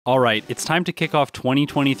Alright, it's time to kick off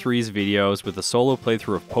 2023's videos with a solo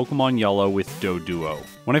playthrough of Pokemon Yellow with Doduo.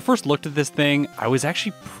 When I first looked at this thing, I was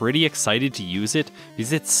actually pretty excited to use it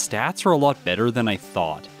because its stats are a lot better than I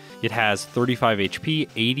thought. It has 35 HP,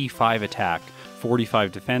 85 attack,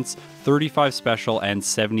 45 defense, 35 special, and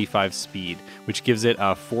 75 speed, which gives it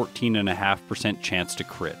a 14.5% chance to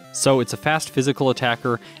crit. So it's a fast physical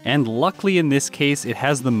attacker, and luckily in this case it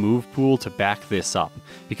has the move pool to back this up,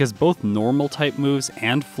 because both normal type moves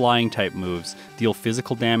and flying type moves deal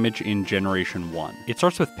physical damage in Generation 1. It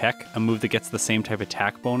starts with Peck, a move that gets the same type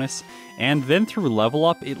attack bonus, and then through level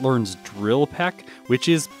up it learns Drill Peck, which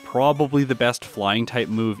is probably the best flying type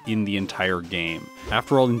move in the entire game.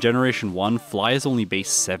 After all, in Generation 1, Fly is only base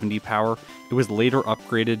 70 power. It was later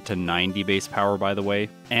upgraded to 90 base power, by the way.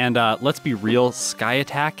 And let's be real, Sky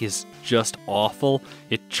Attack is just awful.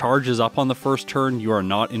 It charges up on the first turn, you are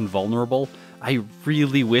not invulnerable. I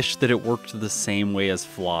really wish that it worked the same way as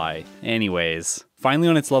Fly. Anyways. Finally,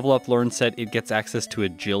 on its level up learn set, it gets access to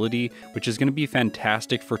Agility, which is going to be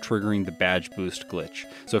fantastic for triggering the badge boost glitch.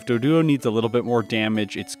 So if Doduo needs a little bit more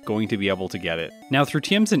damage, it's going to be able to get it. Now through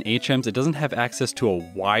TMs and HMs, it doesn't have access to a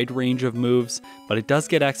wide range of moves, but it does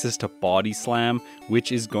get access to Body Slam,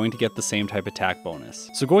 which is going to get the same type attack bonus.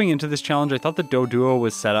 So going into this challenge, I thought that Doduo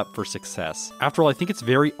was set up for success. After all, I think it's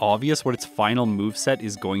very obvious what its final moveset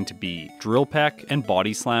is going to be. Drill Peck and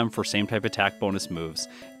Body Slam for same type attack bonus moves.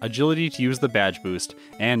 Agility to use the badge boost,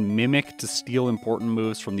 and Mimic to steal important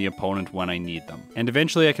moves from the opponent when I need them. And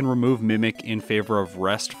eventually I can remove Mimic in favor of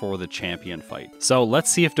Rest for the champion fight. So let's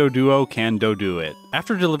see if Doduo can Dodu it.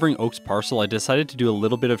 After delivering Oak's parcel, I decided to do a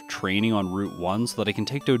little bit of training on Route 1 so that I can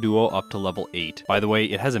take Doduo up to level 8. By the way,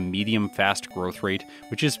 it has a medium fast growth rate,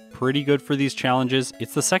 which is pretty good for these challenges.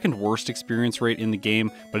 It's the second worst experience rate in the game,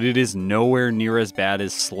 but it is nowhere near as bad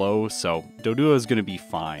as slow, so Doduo is going to be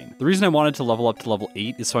fine. The reason I wanted to level up to level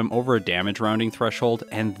 8 is so I'm over a damage rounding threshold,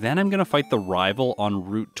 and then I'm going to fight the rival on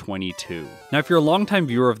Route 22. Now if you're a longtime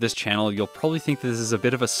viewer of this channel, you'll probably think this is a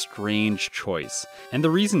bit of a strange choice. And the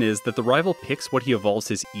reason is that the rival picks what he evolves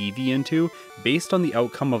his Eevee into based on the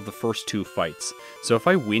outcome of the first two fights. So if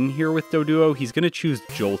I win here with Doduo, he's going to choose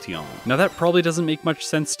Jolteon. Now that probably doesn't make much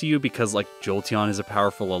sense to you because like Jolteon is a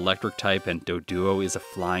powerful electric type and Doduo is a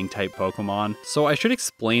flying type Pokemon. So I should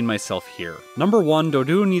explain myself here. Number one,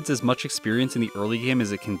 Doduo needs as much experience in the early game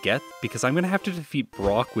as it can get because I'm going to have to defeat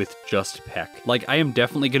Brock with just Peck. Like I am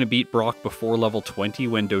definitely going to beat Brock before level 20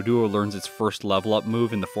 when Doduo learns its first level up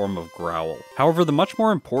move in the form of Growl. However, the much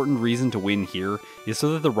more important reason to win here is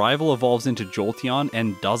so that the rival evolves into Jolteon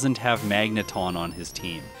and doesn't have Magneton on his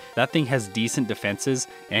team. That thing has decent defenses,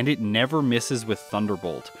 and it never misses with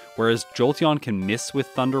Thunderbolt, whereas Jolteon can miss with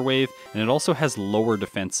Thunder Wave, and it also has lower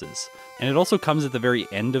defenses. And it also comes at the very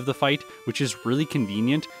end of the fight, which is really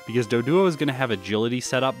convenient because Doduo is going to have Agility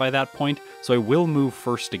set up by that point, so I will move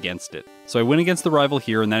first against it. So I win against the rival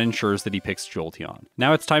here, and that ensures that he picks Jolteon.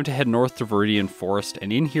 Now it's time to head north to Viridian Forest,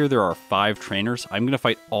 and in here there are 5 trainers. I'm going to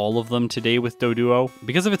fight all of them today with Doduo.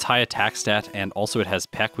 Because of its high attack stat, and also it has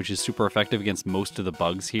Peck, which is super effective against most of the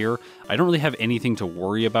bugs here, I don't really have anything to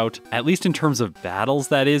worry about, at least in terms of battles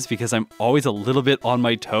that is, because I'm always a little bit on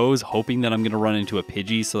my toes, hoping that I'm going to run into a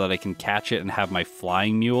Pidgey so that I can catch it and have my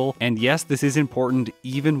flying mule. And yes, this is important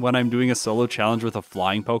even when I'm doing a solo challenge with a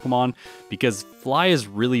flying Pokemon, because Fly is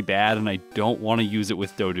really bad and I don't want to use it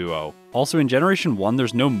with Doduo. Also, in Generation 1,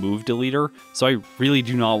 there's no move deleter, so I really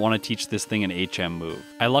do not want to teach this thing an HM move.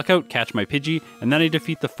 I luck out, catch my Pidgey, and then I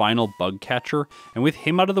defeat the final bug catcher, and with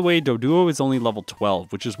him out of the way, Doduo is only level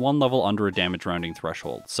 12, which is 1 level under a damage rounding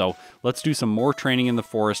threshold. So let's do some more training in the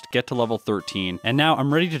forest, get to level 13, and now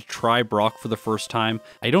I'm ready to try Brock for the first time.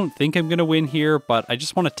 I don't think I'm going to win here, but I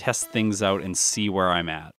just want to test things out and see where I'm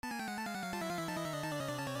at.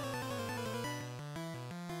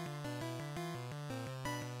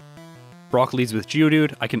 Brock leads with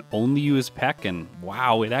Geodude. I can only use Peck, and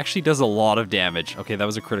wow, it actually does a lot of damage. Okay, that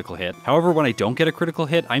was a critical hit. However, when I don't get a critical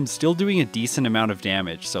hit, I'm still doing a decent amount of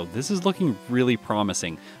damage, so this is looking really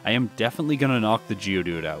promising. I am definitely going to knock the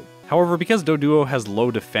Geodude out. However, because Doduo has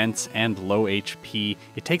low defense and low HP,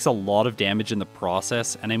 it takes a lot of damage in the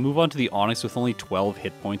process, and I move on to the Onix with only 12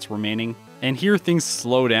 hit points remaining. And here things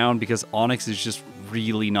slow down because Onix is just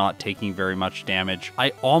really not taking very much damage.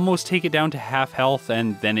 I almost take it down to half health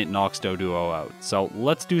and then it knocks Doduo out. So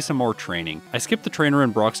let's do some more training. I skipped the trainer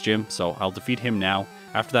in Brock's gym, so I'll defeat him now.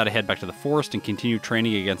 After that, I head back to the forest and continue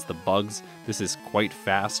training against the bugs. This is quite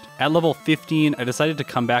fast. At level 15, I decided to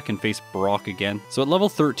come back and face Brock again. So at level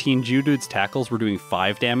 13, Geodude's tackles were doing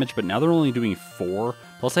 5 damage, but now they're only doing 4.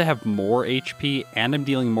 Plus I have more HP and I'm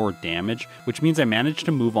dealing more damage, which means I managed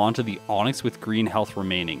to move on to the Onix with green health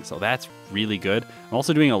remaining, so that's really good. I'm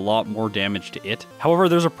also doing a lot more damage to it. However,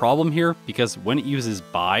 there's a problem here, because when it uses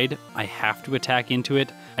Bide, I have to attack into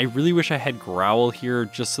it. I really wish I had Growl here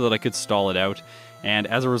just so that I could stall it out. And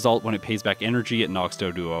as a result, when it pays back energy, it knocks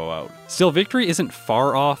Doduo out. Still, victory isn't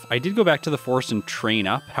far off. I did go back to the forest and train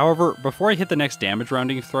up. However, before I hit the next damage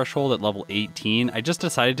rounding threshold at level 18, I just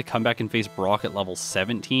decided to come back and face Brock at level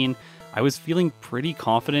 17. I was feeling pretty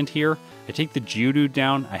confident here. I take the Geodude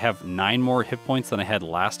down, I have 9 more hit points than I had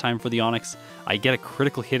last time for the Onix. I get a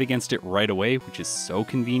critical hit against it right away, which is so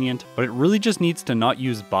convenient, but it really just needs to not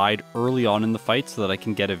use Bide early on in the fight so that I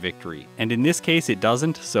can get a victory. And in this case it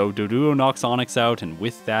doesn't, so Doduo knocks Onix out, and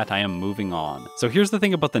with that I am moving on. So here's the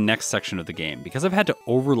thing about the next section of the game. Because I've had to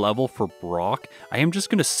over level for Brock, I am just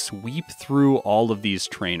going to sweep through all of these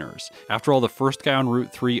trainers. After all, the first guy on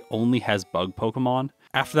Route 3 only has bug Pokemon.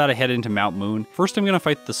 After that, I head into Mount Moon. First, I'm going to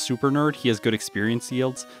fight the Super Nerd. He has good experience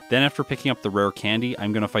yields. Then after picking up the rare candy,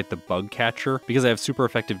 I'm going to fight the Bug Catcher because I have super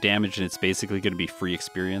effective damage and it's basically going to be free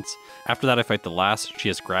experience. After that, I fight the Lass. She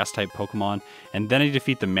has Grass-type Pokemon. And then I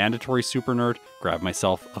defeat the mandatory Super Nerd, grab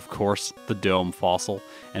myself, of course, the Dome Fossil.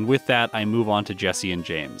 And with that, I move on to Jesse and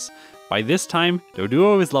James. By this time,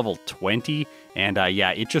 Doduo is level 20, and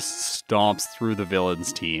yeah, it just stomps through the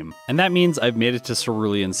villains team. And that means I've made it to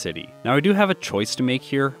Cerulean City. Now I do have a choice to make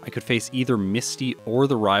here. I could face either Misty or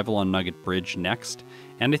the rival on Nugget Bridge next,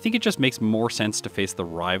 and I think it just makes more sense to face the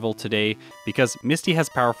rival today, because Misty has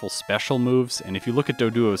powerful special moves, and if you look at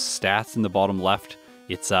Doduo's stats in the bottom left,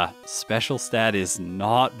 its special stat is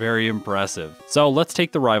not very impressive. So let's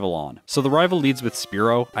take the rival on. So the rival leads with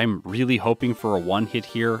Spearow. I'm really hoping for a one-hit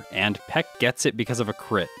here, and Peck gets it because of a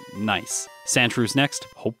crit. Nice. Sandshrews next.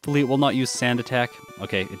 Hopefully it will not use Sand Attack.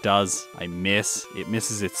 Okay, it does. I miss. It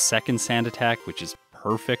misses its second Sand Attack, which is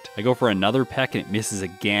perfect. I go for another Peck and it misses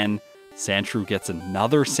again. Sandshrew gets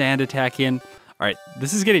another Sand Attack in. Alright,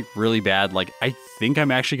 this is getting really bad. Like, I think I'm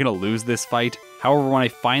actually going to lose this fight. However, when I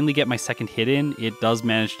finally get my second hit in, it does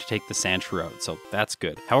manage to take the Sandshrew out, so that's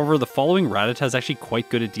good. However, the following Rattata is actually quite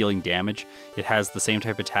good at dealing damage. It has the same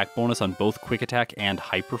type attack bonus on both Quick Attack and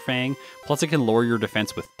Hyper Fang, plus it can lower your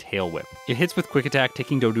defense with Tail Whip. It hits with Quick Attack,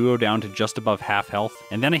 taking Doduo down to just above half health,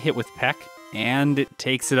 and then I hit with Peck, and it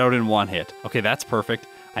takes it out in one hit. Okay, that's perfect.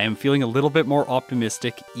 I am feeling a little bit more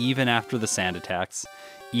optimistic, even after the Sand Attacks.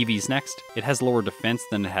 Eevee's next. It has lower defense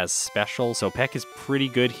than it has special, so Peck is pretty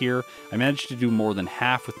good here. I managed to do more than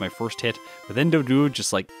half with my first hit, but then Doduo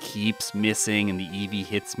just like keeps missing and the Eevee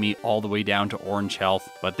hits me all the way down to orange health.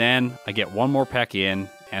 But then I get one more Peck in,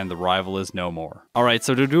 and the rival is no more. Alright,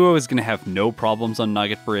 so Doduo is going to have no problems on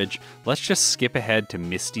Nugget Bridge. Let's just skip ahead to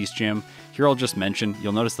Misty's gym. Here I'll just mention,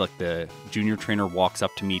 you'll notice like the junior trainer walks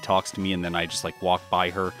up to me, talks to me, and then I just like walk by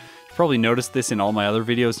her. You probably noticed this in all my other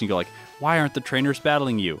videos, and you go like, why aren't the trainers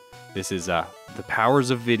battling you? This is the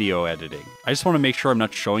powers of video editing. I just want to make sure I'm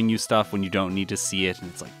not showing you stuff when you don't need to see it,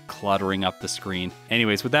 and it's like cluttering up the screen.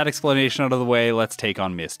 Anyways, with that explanation out of the way, let's take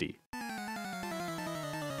on Misty.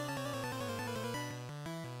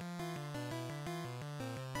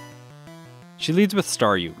 She leads with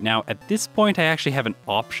Staryu. Now, at this point, I actually have an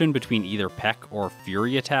option between either Peck or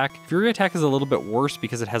Fury Attack. Fury Attack is a little bit worse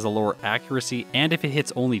because it has a lower accuracy, and if it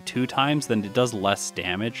hits only 2 times, then it does less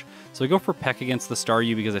damage. So I go for Peck against the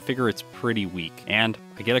Staryu because I figure it's pretty weak, and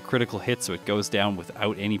I get a critical hit so it goes down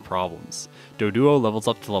without any problems. Doduo levels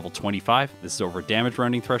up to level 25. This is over damage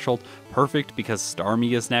rounding threshold. Perfect because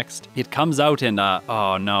Starmie is next. It comes out and,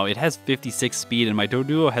 oh no, it has 56 speed and my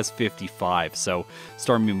Doduo has 55. So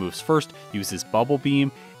Starmie moves first, uses Bubble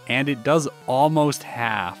Beam, and it does almost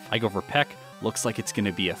half. I go for Peck. Looks like it's going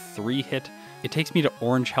to be a 3-hit. It takes me to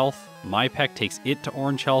orange health. My Peck takes it to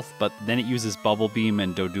orange health, but then it uses Bubble Beam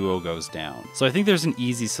and Doduo goes down. So I think there's an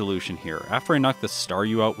easy solution here. After I knock the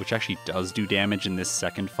Staryu out, which actually does do damage in this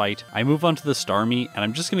second fight, I move on to the Starmie, and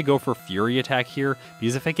I'm just going to go for Fury Attack here,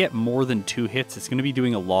 because if I get more than 2 hits, it's going to be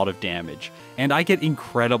doing a lot of damage. And I get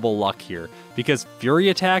incredible luck here, because Fury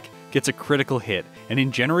Attack gets a critical hit, and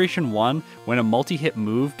in Generation 1, when a multi-hit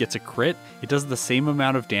move gets a crit, it does the same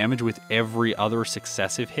amount of damage with every other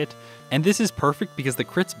successive hit. And this is perfect because the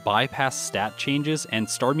crits bypass stat changes, and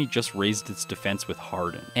Starmie just raised its defense with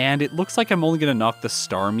Harden. And it looks like I'm only going to knock the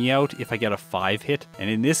Starmie out if I get a 5-hit, and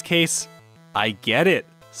in this case, I get it.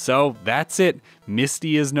 So that's it,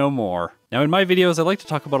 Misty is no more. Now in my videos, I like to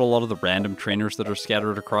talk about a lot of the random trainers that are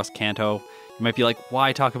scattered across Kanto. You might be like,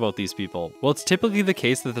 why talk about these people? Well, it's typically the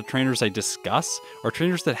case that the trainers I discuss are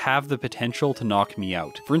trainers that have the potential to knock me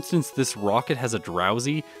out. For instance, this rocket has a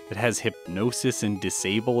drowsy that has hypnosis and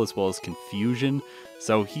disable as well as confusion,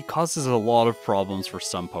 so he causes a lot of problems for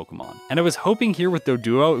some Pokemon. And I was hoping here with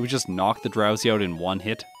Doduo, it would just knock the drowsy out in one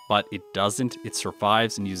hit, but it doesn't. It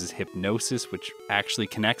survives and uses hypnosis, which actually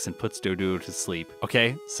connects and puts Doduo to sleep.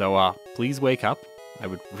 Okay, so please wake up. I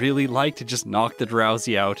would really like to just knock the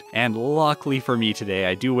drowsy out, and luckily for me today,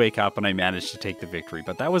 I do wake up and I managed to take the victory,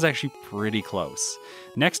 but that was actually pretty close.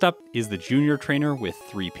 Next up is the junior trainer with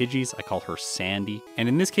 3 Pidgeys. I call her Sandy, and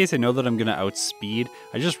in this case I know that I'm going to outspeed.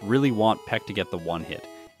 I just really want Peck to get the one hit.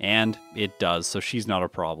 And it does, so she's not a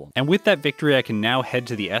problem. And with that victory, I can now head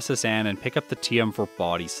to the SSN and pick up the TM for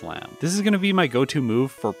Body Slam. This is going to be my go-to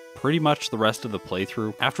move for pretty much the rest of the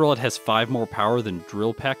playthrough. After all, it has 5 more power than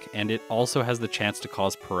Drill Peck, and it also has the chance to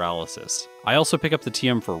cause paralysis. I also pick up the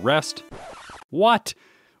TM for Rest. What?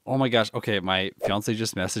 Oh my gosh, okay, my fiance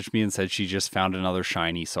just messaged me and said she just found another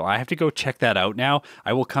shiny, so I have to go check that out now.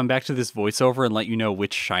 I will come back to this voiceover and let you know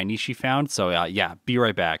which shiny she found, so yeah, be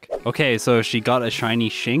right back. Okay, so she got a shiny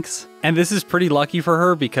Shinx, and this is pretty lucky for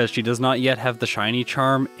her because she does not yet have the shiny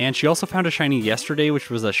charm, and she also found a shiny yesterday, which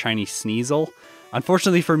was a shiny Sneasel.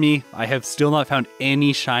 Unfortunately for me, I have still not found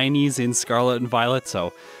any shinies in Scarlet and Violet,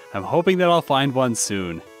 so I'm hoping that I'll find one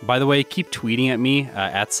soon. By the way, keep tweeting at me,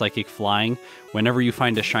 at Psychic Flying, whenever you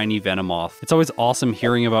find a shiny Venomoth. It's always awesome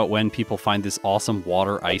hearing about when people find this awesome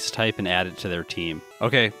water ice type and add it to their team.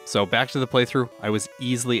 Okay, so back to the playthrough. I was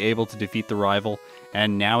easily able to defeat the rival,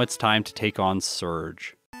 and now it's time to take on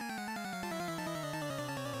Surge.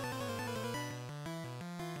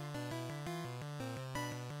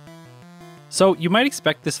 So you might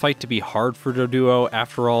expect this fight to be hard for Doduo.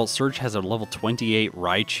 After all, Surge has a level 28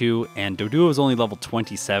 Raichu, and Doduo is only level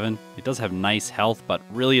 27. It does have nice health, but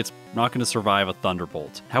really it's not going to survive a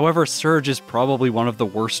Thunderbolt. However, Surge is probably one of the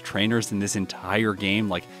worst trainers in this entire game.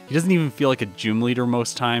 Like, he doesn't even feel like a gym leader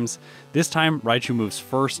most times. This time, Raichu moves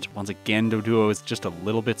first. Once again, Doduo is just a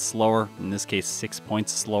little bit slower, in this case 6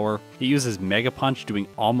 points slower. He uses Mega Punch, doing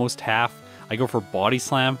almost half. I go for Body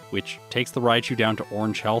Slam, which takes the Raichu down to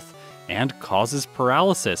orange health, and causes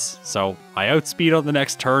paralysis, so I outspeed on the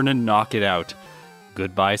next turn and knock it out.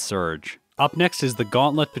 Goodbye, Surge. Up next is the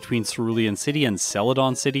gauntlet between Cerulean City and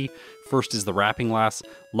Celadon City. First is the Wrapping Lass.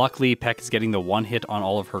 Luckily, Peck is getting the one hit on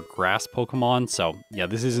all of her grass Pokemon, so yeah,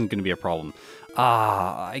 this isn't going to be a problem.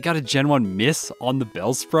 I got a Gen 1 miss on the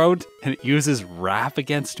Bellsprout, and it uses Wrap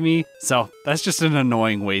against me, so that's just an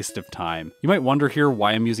annoying waste of time. You might wonder here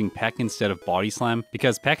why I'm using Peck instead of Body Slam,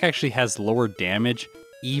 because Peck actually has lower damage,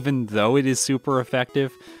 even though it is super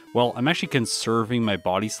effective. Well, I'm actually conserving my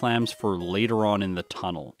Body Slams for later on in the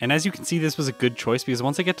tunnel. And as you can see, this was a good choice because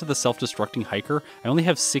once I get to the self-destructing hiker, I only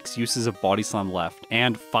have 6 uses of Body Slam left,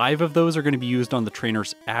 and 5 of those are going to be used on the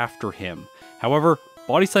trainers after him. However,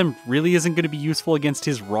 Body Slam really isn't going to be useful against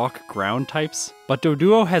his rock ground types, but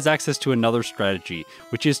Doduo has access to another strategy,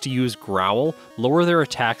 which is to use Growl, lower their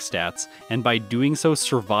attack stats, and by doing so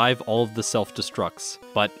survive all of the self-destructs.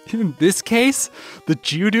 But in this case, the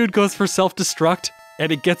Geodude goes for self-destruct,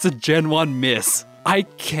 and it gets a Gen 1 miss. I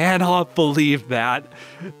cannot believe that.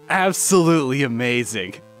 Absolutely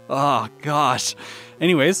amazing. Oh gosh.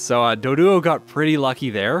 Anyways, so Doduo got pretty lucky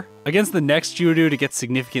there. Against the next Geodude, it gets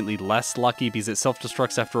significantly less lucky because it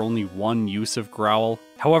self-destructs after only 1 use of Growl.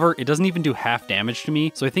 However, it doesn't even do half damage to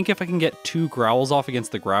me, so I think if I can get 2 Growls off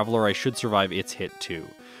against the Graveler, I should survive its hit too.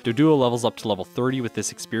 Doduo levels up to level 30 with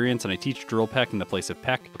this experience, and I teach Drill Peck in the place of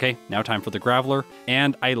Peck. Okay, now time for the Graveler,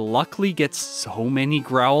 and I luckily get so many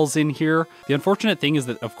Growls in here. The unfortunate thing is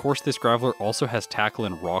that, of course, this Graveler also has Tackle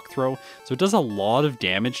and Rock Throw, so it does a lot of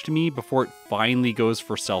damage to me before it finally goes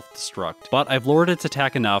for self-destruct. But I've lowered its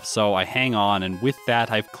attack enough, so I hang on, and with that,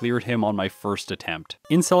 I've cleared him on my first attempt.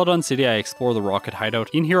 In Celadon City, I explore the Rocket Hideout.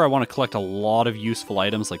 In here, I want to collect a lot of useful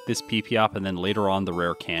items like this PP-Up, and then later on, the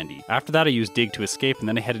rare candy. After that, I use Dig to escape, and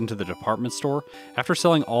then I head into the department store. After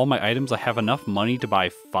selling all my items, I have enough money to buy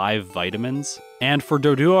 5 vitamins. And for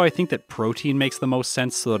Doduo, I think that Protein makes the most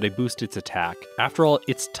sense so that I boost its attack. After all,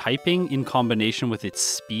 its typing in combination with its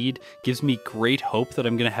speed gives me great hope that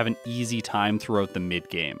I'm going to have an easy time throughout the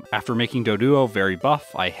mid-game. After making Doduo very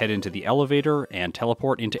buff, I head into the elevator and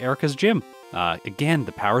teleport into Erica's gym. Again,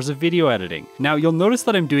 the powers of video editing. Now, you'll notice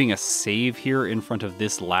that I'm doing a save here in front of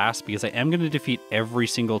this last because I am going to defeat every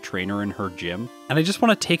single trainer in her gym. And I just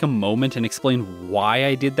want to take a moment and explain why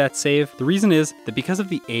I did that save. The reason is that because of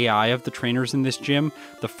the AI of the trainers in this gym,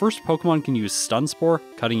 the first Pokemon can use Stun Spore,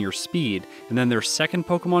 cutting your speed, and then their second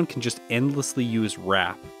Pokemon can just endlessly use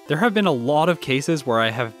Wrap. There have been a lot of cases where I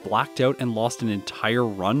have blacked out and lost an entire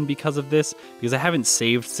run because of this, because I haven't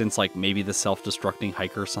saved since like maybe the self-destructing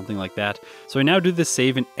hiker or something like that. So I now do this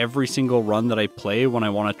save in every single run that I play when I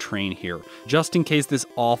want to train here, just in case this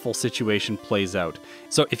awful situation plays out.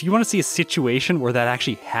 So if you want to see a situation where that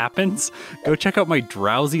actually happens, go check out my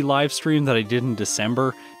Drowsy live stream that I did in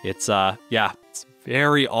December. It's it's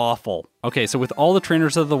very awful. Okay, so with all the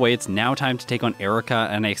trainers out of the way, it's now time to take on Erica,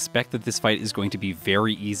 and I expect that this fight is going to be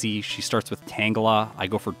very easy. She starts with Tangela, I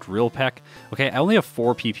go for Drill Peck. Okay, I only have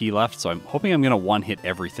 4 PP left, so I'm hoping I'm going to one-hit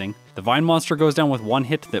everything. The Vine Monster goes down with 1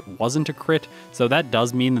 hit that wasn't a crit, so that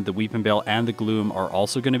does mean that the Weepinbell and the Gloom are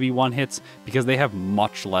also going to be 1-hits, because they have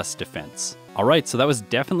much less defense. Alright, so that was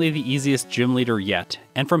definitely the easiest gym leader yet,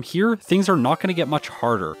 and from here, things are not going to get much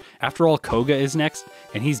harder. After all, Koga is next,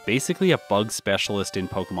 and he's basically a bug specialist in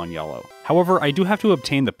Pokemon Yellow. However, I do have to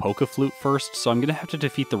obtain the Poke Flute first, so I'm going to have to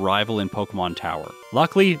defeat the rival in Pokemon Tower.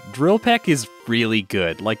 Luckily, Drill Peck is really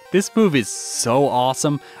good. Like, this move is so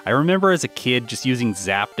awesome. I remember as a kid just using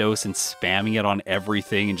Zapdos and spamming it on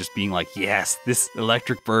everything and just being like, yes, this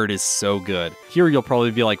electric bird is so good. Here you'll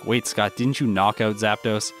probably be like, wait Scott, didn't you knock out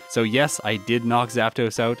Zapdos? So yes, I did knock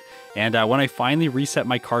Zapdos out, and when I finally reset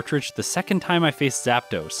my cartridge, the second time I faced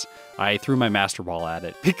Zapdos, I threw my Master Ball at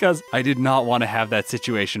it, because I did not want to have that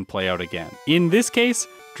situation play out again. In this case,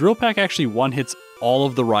 Drill Peck actually one-hits all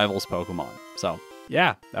of the rivals' Pokemon. So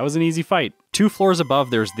yeah, that was an easy fight. 2 floors above,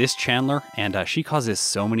 there's this Chandler, and she causes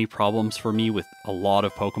so many problems for me with a lot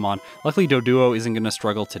of Pokemon. Luckily, Doduo isn't going to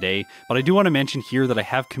struggle today, but I do want to mention here that I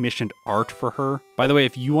have commissioned art for her. By the way,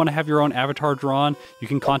 if you want to have your own avatar drawn, you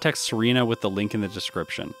can contact Serena with the link in the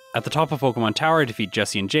description. At the top of Pokemon Tower, I defeat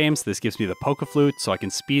Jesse and James. This gives me the Poke Flute, so I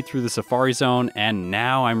can speed through the Safari Zone, and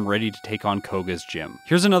now I'm ready to take on Koga's gym.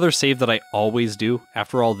 Here's another save that I always do.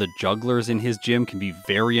 After all, the jugglers in his gym can be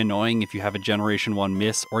very annoying if you have a Generation 1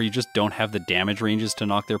 miss, or you just don't have the damage ranges to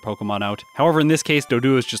knock their Pokemon out. However, in this case,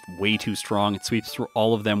 Doduo is just way too strong. It sweeps through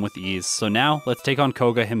all of them with ease. So now, let's take on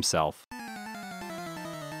Koga himself.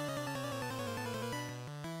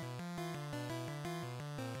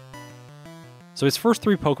 So his first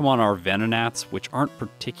 3 Pokemon are Venonats, which aren't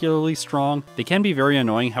particularly strong. They can be very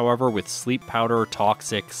annoying, however, with Sleep Powder,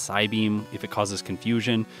 Toxic, Psybeam if it causes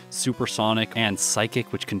confusion, Supersonic, and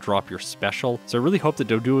Psychic, which can drop your special. So I really hope that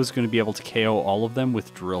Doduo is going to be able to KO all of them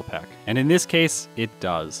with Drill Peck. And in this case, it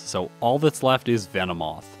does. So all that's left is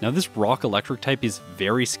Venomoth. Now this Rock Electric type is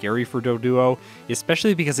very scary for Doduo,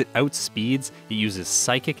 especially because it outspeeds, it uses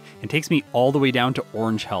Psychic, and takes me all the way down to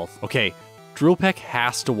orange health. Okay, Drill Peck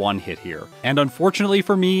has to one-hit here, and unfortunately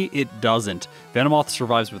for me, it doesn't. Venomoth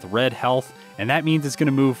survives with red health, and that means it's going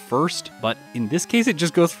to move first, but in this case it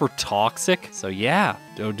just goes for Toxic, so yeah,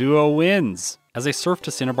 Doduo wins. As I surfed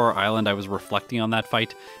to Cinnabar Island, I was reflecting on that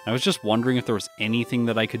fight, and I was just wondering if there was anything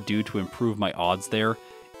that I could do to improve my odds there,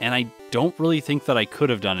 and I don't really think that I could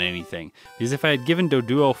have done anything, because if I had given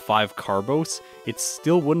Doduo 5 Carbos, it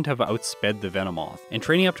still wouldn't have outsped the Venomoth, and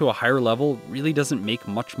training up to a higher level really doesn't make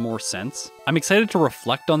much more sense. I'm excited to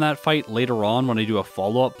reflect on that fight later on when I do a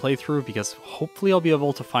follow-up playthrough, because hopefully I'll be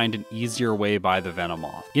able to find an easier way by the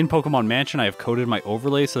Venomoth. In Pokemon Mansion, I have coded my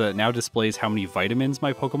overlay so that it now displays how many vitamins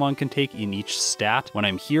my Pokemon can take in each stat when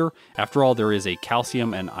I'm here. After all, there is a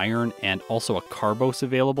calcium and iron and also a Carbos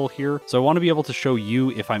available here, so I want to be able to show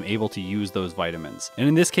you if I'm able to use those vitamins. And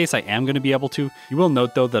in this case, I am going to be able to. You will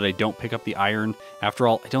note though that I don't pick up the iron. After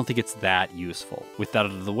all, I don't think it's that useful. With that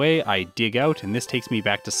out of the way, I dig out, and this takes me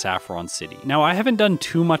back to Saffron City. Now, I haven't done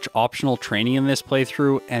too much optional training in this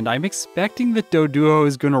playthrough, and I'm expecting that Doduo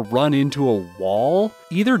is going to run into a wall.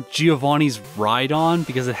 Either Giovanni's Rhydon,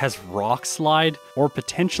 because it has Rock Slide, or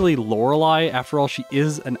potentially Lorelei. After all, she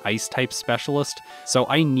is an Ice-type specialist, so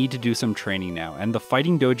I need to do some training now, and the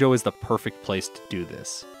Fighting Dojo is the perfect place to do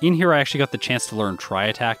this. In here, I actually got the chance to learn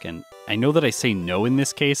Tri-Attack, and I know that I say no in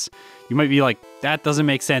this case. You might be like, that doesn't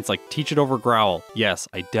make sense, like teach it over Growl. Yes,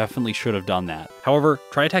 I definitely should have done that. However,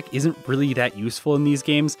 Tri-Attack isn't really that useful in these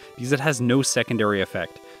games because it has no secondary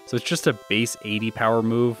effect. So it's just a base 80 power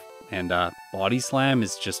move, and Body Slam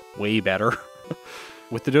is just way better.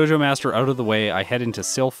 With the Dojo Master out of the way, I head into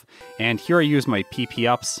Sylph, and here I use my PP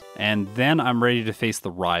ups, and then I'm ready to face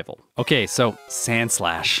the rival. Okay, so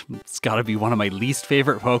Sandslash. It's gotta be one of my least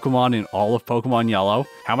favorite Pokemon in all of Pokemon Yellow.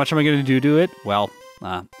 How much am I gonna do to it? Well,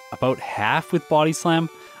 about half with Body Slam.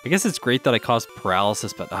 I guess it's great that I caused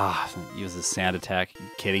paralysis, but it uses Sand Attack. Are you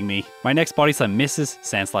kidding me? My next Body Slam misses,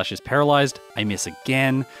 Sandslash is paralyzed, I miss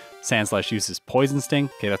again, Sandslash uses Poison Sting.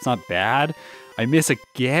 Okay, that's not bad. I miss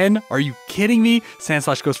again. Are you kidding me?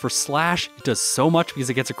 Sandslash goes for slash. It does so much because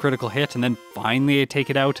it gets a critical hit, and then finally I take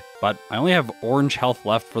it out. But I only have orange health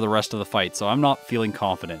left for the rest of the fight, so I'm not feeling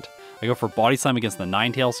confident. I go for Body Slam against the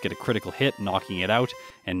Ninetales, get a critical hit, knocking it out,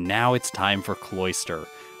 and now it's time for Cloyster.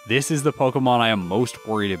 This is the Pokemon I am most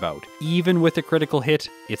worried about. Even with a critical hit,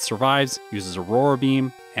 it survives, uses Aurora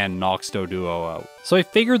Beam, and knocks Doduo out. So I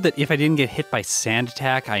figured that if I didn't get hit by Sand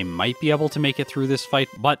Attack, I might be able to make it through this fight,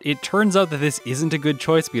 but it turns out that this isn't a good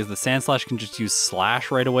choice because the Sandslash can just use Slash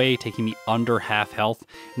right away, taking me under half health,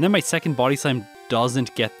 and then my second Body Slam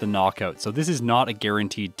doesn't get the knockout, so this is not a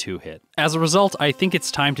guaranteed 2-hit. As a result, I think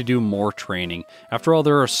it's time to do more training. After all,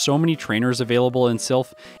 there are so many trainers available in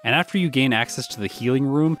Sylph, and after you gain access to the healing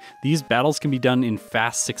room, these battles can be done in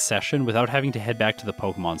fast succession without having to head back to the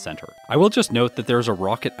Pokemon Center. I will just note that there's a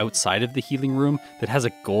rocket outside of the healing room that has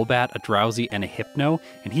a Golbat, a Drowsy, and a Hypno,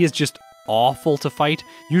 and he is just awful to fight.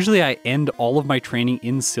 Usually I end all of my training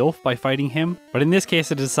in Sylph by fighting him, but in this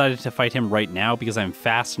case I decided to fight him right now because I'm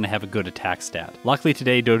fast and I have a good attack stat. Luckily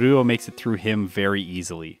today, Doduo makes it through him very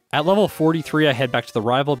easily. At level 43, I head back to the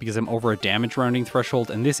rival because I'm over a damage rounding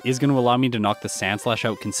threshold, and this is going to allow me to knock the Sandslash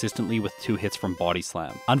out consistently with 2 hits from Body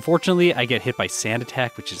Slam. Unfortunately, I get hit by Sand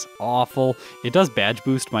Attack, which is awful. It does badge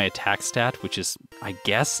boost my attack stat, which is, I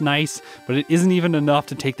guess, nice, but it isn't even enough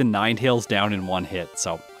to take the Ninetales down in 1 hit,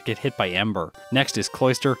 so get hit by Ember. Next is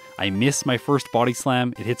Cloyster. I miss my first Body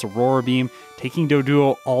Slam. It hits Aurora Beam, taking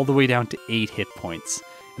Doduo all the way down to 8 hit points.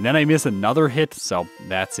 And then I miss another hit, so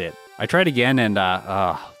that's it. I tried again, and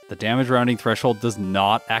the damage rounding threshold does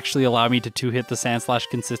not actually allow me to 2-hit the Sandslash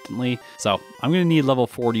consistently, so I'm going to need level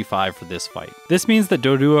 45 for this fight. This means that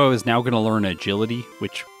Doduo is now going to learn Agility,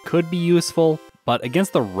 which could be useful, but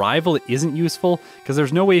against the rival it isn't useful because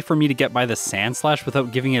there's no way for me to get by the Sandslash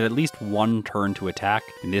without giving it at least 1 turn to attack.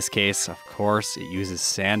 In this case, of course, it uses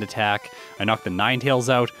Sand Attack. I knock the Ninetales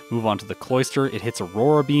out, move on to the Cloyster, it hits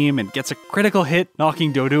Aurora Beam and gets a critical hit,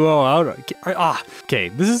 knocking Doduo out. Okay,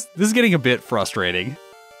 this is getting a bit frustrating.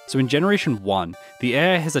 So in Generation 1, the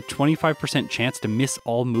AI has a 25% chance to miss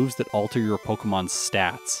all moves that alter your Pokemon's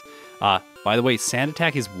stats. By the way, Sand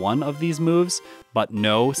Attack is one of these moves, but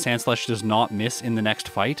no, Sandslash does not miss in the next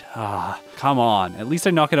fight. Come on, at least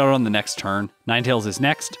I knock it out on the next turn. Ninetales is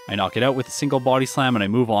next, I knock it out with a single Body Slam and I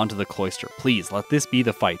move on to the Cloyster. Please, let this be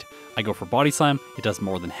the fight. I go for Body Slam, it does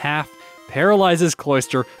more than half, paralyzes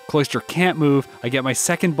Cloyster, Cloyster can't move, I get my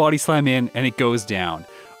second Body Slam in and it goes down.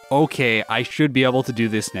 Okay, I should be able to do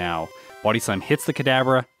this now. Body Slam hits the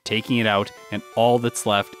Kadabra, taking it out, and all that's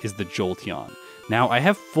left is the Jolteon. Now, I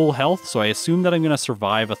have full health, so I assume that I'm going to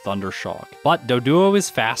survive a Thunder Shock. But Doduo is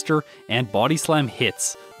faster, and Body Slam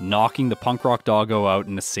hits, knocking the Punk Rock Doggo out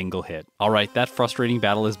in a single hit. Alright, that frustrating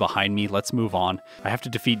battle is behind me, let's move on. I have to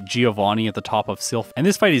defeat Giovanni at the top of Sylph, and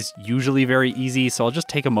this fight is usually very easy, so I'll just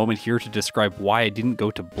take a moment here to describe why I didn't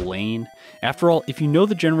go to Blaine. After all, if you know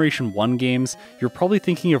the Generation 1 games, you're probably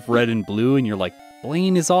thinking of Red and Blue, and you're like,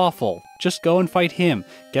 Blaine is awful. Just go and fight him,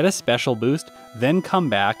 get a special boost, then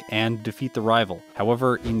come back and defeat the rival.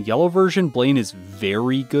 However, in Yellow version, Blaine is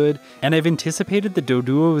very good, and I've anticipated that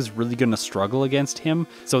Doduo is really going to struggle against him,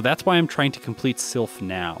 so that's why I'm trying to complete Sylph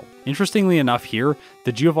now. Interestingly enough here,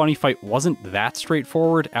 the Giovanni fight wasn't that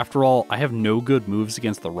straightforward. After all, I have no good moves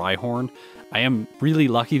against the Rhyhorn. I am really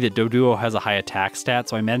lucky that Doduo has a high attack stat,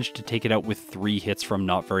 so I managed to take it out with 3 hits from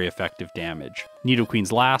not very effective damage.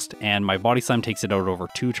 Nidoqueen's last, and my Body Slam takes it out over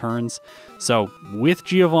 2 turns. So, with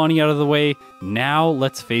Giovanni out of the way, now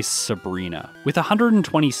let's face Sabrina. With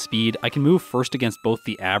 120 speed, I can move first against both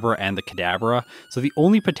the Abra and the Kadabra, so the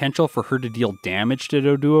only potential for her to deal damage to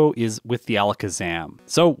Doduo is with the Alakazam.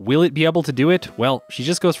 So, will it be able to do it? Well, she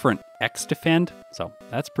just goes for an X-Defend, so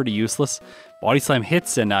that's pretty useless. Body Slam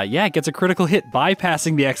hits and yeah, it gets a critical hit,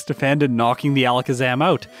 bypassing the X-Defend and knocking the Alakazam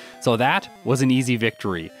out. So that was an easy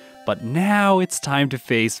victory. But now it's time to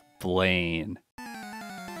face Blaine.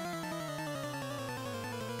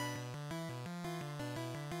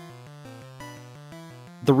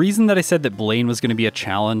 The reason that I said that Blaine was going to be a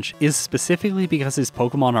challenge is specifically because his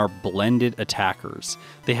Pokemon are blended attackers.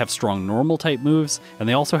 They have strong normal type moves, and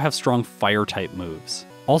they also have strong fire type moves.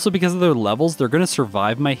 Also, because of their levels, they're going to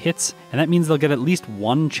survive my hits, and that means they'll get at least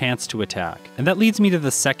 1 chance to attack. And that leads me to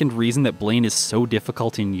the second reason that Blaine is so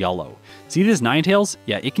difficult in Yellow. See this Ninetales?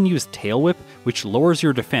 Yeah, it can use Tail Whip, which lowers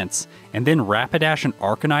your defense, and then Rapidash and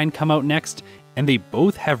Arcanine come out next, and they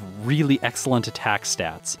both have really excellent attack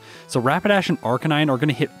stats. So Rapidash and Arcanine are going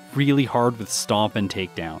to hit really hard with Stomp and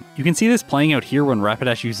Takedown. You can see this playing out here when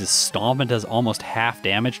Rapidash uses Stomp and does almost half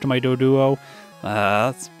damage to my Doduo.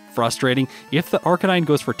 That's frustrating. If the Arcanine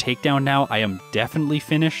goes for Takedown now, I am definitely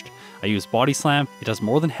finished. I use Body Slam, it does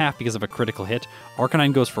more than half because of a critical hit.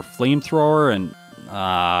 Arcanine goes for Flamethrower and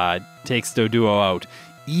takes Doduo out,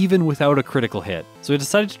 even without a critical hit. So I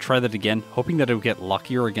decided to try that again, hoping that it would get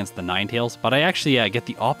luckier against the Ninetales, but I actually get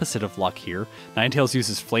the opposite of luck here. Ninetales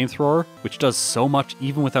uses Flamethrower, which does so much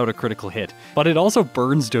even without a critical hit, but it also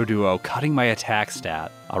burns Doduo, cutting my attack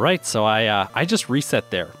stat. Alright, so I just reset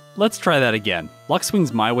there. Let's try that again. Luck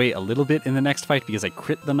swings my way a little bit in the next fight because I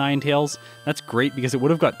crit the Ninetales. That's great because it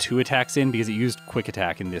would have got 2 attacks in because it used Quick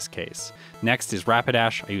Attack in this case. Next is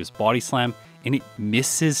Rapidash, I use Body Slam, and it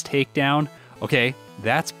misses Takedown. Okay,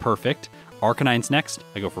 that's perfect. Arcanine's next.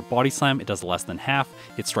 I go for Body Slam. It does less than half.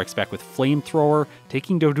 It strikes back with Flamethrower,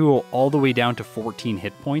 taking Doduo all the way down to 14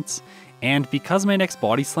 hit points. And because my next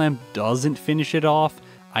Body Slam doesn't finish it off,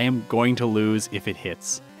 I am going to lose if it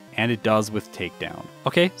hits. And it does with Takedown.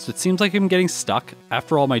 Okay, so it seems like I'm getting stuck.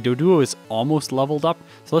 After all, my Doduo is almost leveled up,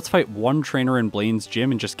 so let's fight one trainer in Blaine's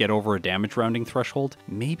gym and just get over a damage rounding threshold.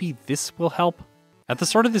 Maybe this will help? At the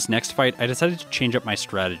start of this next fight, I decided to change up my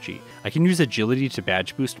strategy. I can use agility to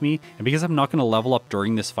badge boost me, and because I'm not going to level up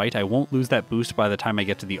during this fight, I won't lose that boost by the time I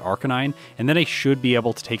get to the Arcanine, and then I should be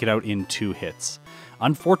able to take it out in 2 hits.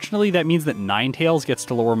 Unfortunately, that means that Ninetales gets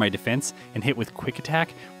to lower my defense and hit with Quick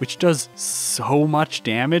Attack, which does so much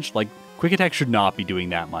damage. Like, Quick Attack should not be doing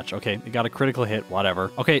that much. Okay, it got a critical hit,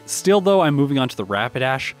 whatever. Okay, still though, I'm moving on to the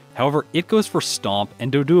Rapidash. However, it goes for Stomp,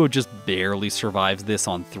 and Doduo just barely survives this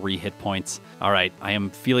on 3 hit points. Alright, I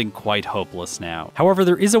am feeling quite hopeless now. However,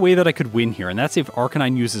 there is a way that I could win here, and that's if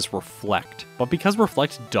Arcanine uses Reflect. But because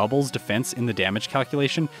Reflect doubles defense in the damage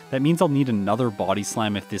calculation, that means I'll need another Body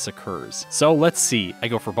Slam if this occurs. So let's see. I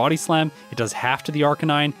go for Body Slam, it does half to the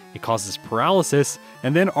Arcanine, it causes paralysis,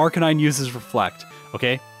 and then Arcanine uses Reflect.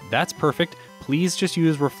 Okay, that's perfect. Please just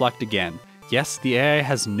use Reflect again. Yes, the AI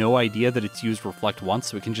has no idea that it's used Reflect once,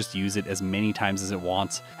 so it can just use it as many times as it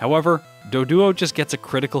wants. However, Doduo just gets a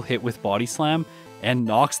critical hit with Body Slam and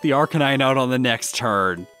knocks the Arcanine out on the next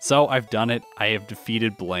turn. So I've done it, I have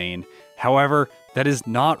defeated Blaine. However, that is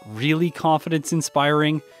not really confidence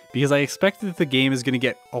inspiring, because I expect that the game is going to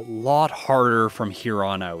get a lot harder from here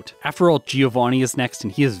on out. After all, Giovanni is next,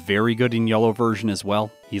 and he is very good in yellow version as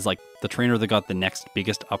well. He's like the trainer that got the next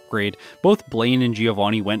biggest upgrade. Both Blaine and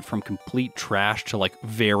Giovanni went from complete trash to like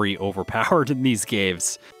very overpowered in these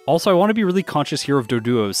games. Also, I want to be really conscious here of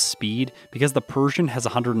Doduo's speed, because the Persian has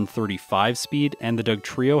 135 speed and the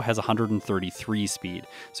Dugtrio has 133 speed.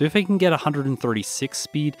 So if I can get 136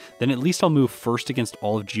 speed, then at least I'll move first against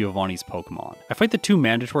all of Giovanni's Pokemon. I fight the 2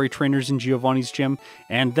 mandatory trainers in Giovanni's gym,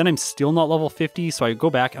 and then I'm still not level 50, so I go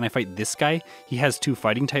back and I fight this guy. He has 2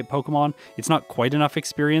 fighting type Pokemon. It's not quite enough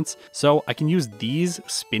experience, so I can use these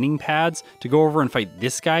spinning pads to go over and fight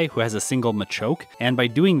this guy who has a single Machoke, and by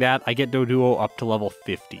doing that, I get Doduo up to level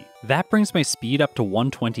 50. That brings my speed up to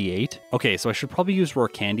 128. Okay, so I should probably use Rare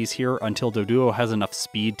Candies here until Doduo has enough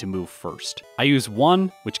speed to move first. I use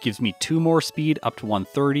 1, which gives me 2 more speed up to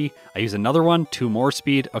 130. I use another one, 2 more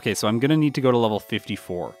speed. Okay, so I'm gonna need to go to level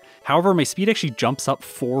 54. However, my speed actually jumps up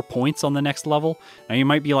 4 points on the next level. Now you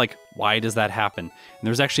might be like, why does that happen? And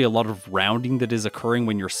there's actually a lot of rounding that is occurring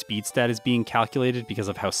when your speed stat is being calculated because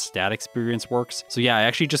of how stat experience works. So yeah, I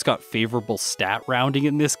actually just got favorable stat rounding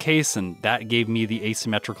in this case, and that gave me the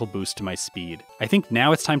asymmetrical boost to my speed. I think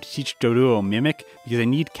now it's time to teach Doduo Mimic, because I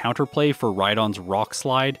need counterplay for Rhydon's Rock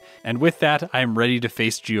Slide, and with that, I am ready to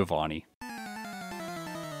face Giovanni.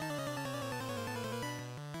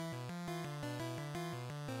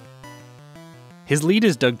 His lead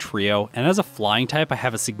is Dugtrio, and as a flying type I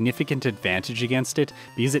have a significant advantage against it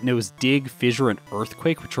because it knows Dig, Fissure, and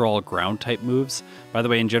Earthquake, which are all ground type moves. By the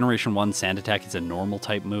way, in Generation 1, Sand Attack is a normal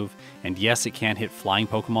type move, and yes, it can hit flying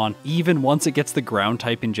Pokemon, even once it gets the ground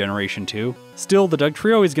type in Generation 2. Still, the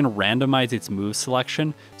Dugtrio is going to randomize its move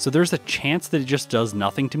selection, so there's a chance that it just does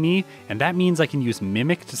nothing to me, and that means I can use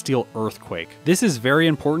Mimic to steal Earthquake. This is very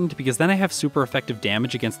important because then I have super effective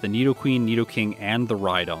damage against the Nidoqueen, Nidoking, and the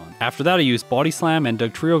Rhydon. After that I use Body Slam, and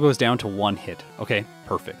Dugtrio goes down to 1 hit. Okay,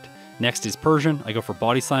 perfect. Next is Persian. I go for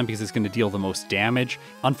Body Slam because it's going to deal the most damage.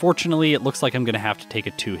 Unfortunately, it looks like I'm going to have to take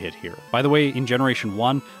a 2-hit here. By the way, in Generation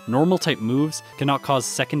 1, normal type moves cannot cause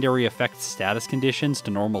secondary effect status conditions to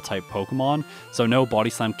normal type Pokemon, so no, Body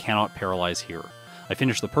Slam cannot paralyze here. I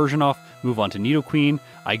finish the Persian off, move on to Nidoqueen,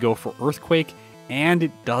 I go for Earthquake, and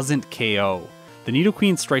it doesn't KO. The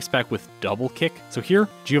Nidoqueen strikes back with double kick. So here,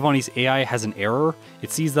 Giovanni's AI has an error.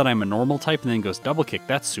 It sees that I'm a normal type and then goes double kick.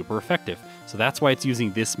 That's super effective. So that's why it's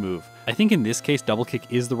using this move. I think in this case, double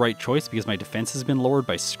kick is the right choice because my defense has been lowered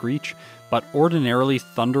by Screech, but ordinarily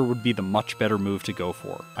Thunder would be the much better move to go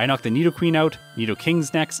for. I knock the Nidoqueen out,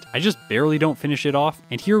 Nidoking's next. I just barely don't finish it off.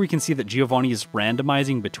 And here we can see that Giovanni is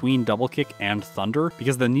randomizing between double kick and Thunder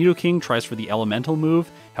because the Nidoking tries for the elemental move.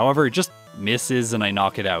 However, it just misses and I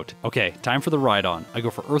knock it out. Okay, time for the Rhydon. I go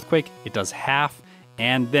for Earthquake, it does half,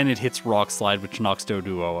 and then it hits Rock Slide, which knocks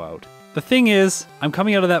Doduo out. The thing is, I'm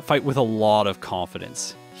coming out of that fight with a lot of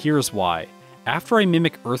confidence. Here's why. After I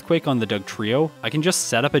mimic Earthquake on the Dugtrio, I can just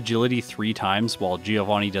set up Agility 3 times while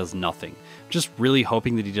Giovanni does nothing. Just really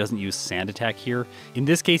hoping that he doesn't use Sand Attack here. In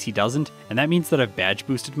this case he doesn't, and that means that I've badge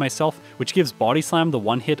boosted myself, which gives Body Slam the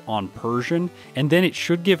one hit on Persian, and then it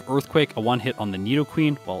should give Earthquake a one hit on the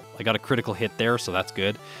Nidoqueen. Well, I got a critical hit there, so that's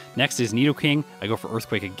good. Next is Nidoking, I go for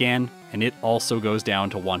Earthquake again, and it also goes down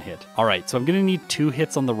to one hit. Alright, so I'm gonna need 2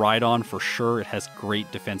 hits on the Rhydon for sure, it has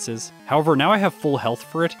great defenses. However, now I have full health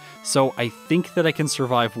for it, so I think that I can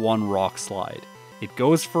survive one Rock Slide. It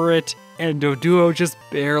goes for it, and Doduo just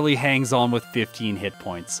barely hangs on with 15 hit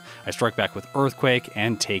points. I strike back with Earthquake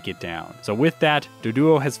and take it down. So with that,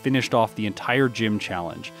 Doduo has finished off the entire gym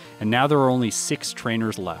challenge, and now there are only 6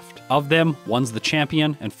 trainers left. Of them, one's the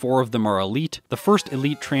champion, and 4 of them are elite. The first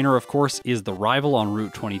elite trainer, of course, is the rival on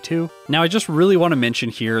Route 22. Now, I just really want to mention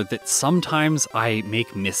here that sometimes I make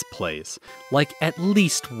misplays, like at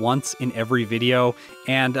least once in every video,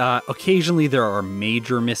 and occasionally there are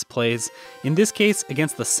major misplays. In this case,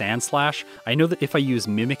 against the Sand Slash, I know that if I use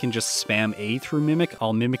Mimic and just spam A through Mimic,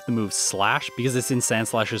 I'll mimic the move Slash because it's in Sand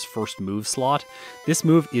Slash's first move slot. This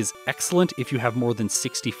move is excellent if you have more than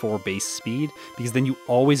 64 base speed, because then you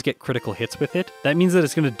always get critical hits with it. That means that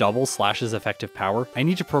it's going to double Slash's effective power. I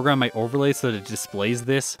need to program my overlay so that it displays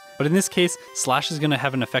this, but in this case, Slash is going to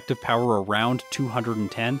have an effective power around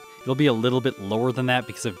 210. It'll be a little bit lower than that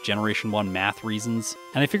because of Generation 1 math reasons.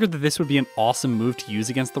 And I figured that this would be an awesome move to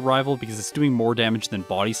use against the rival because it's doing more damage than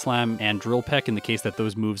Body Slam and Drill Peck in the case that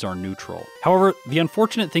those moves are neutral. However, the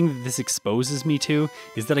unfortunate thing that this exposes me to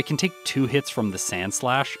is that I can take 2 hits from the Sand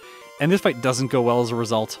Slash, and this fight doesn't go well as a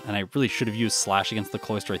result, and I really should have used Slash against the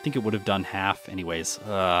Cloyster. I think it would have done half anyways.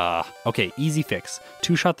 Okay, easy fix.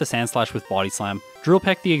 2-shot the Sand Slash with Body Slam, Drill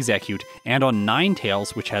Peck the Execute, and on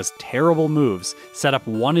Ninetales, which has terrible moves, set up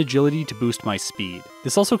 1 agility to boost my speed.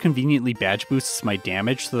 This also conveniently badge boosts my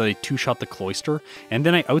damage so that I 2-shot the Cloyster, and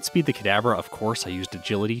then I outspeed the Kadabra. Of course, I used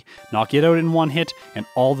agility, knock it out in 1 hit, and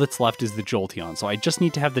all that's left is the Jolteon, so I just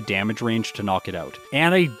need to have the damage range to knock it out.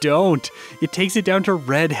 And I don't! It takes it down to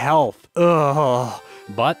red health. Ugh.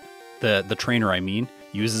 But the trainer,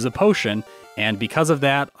 uses a potion, and because of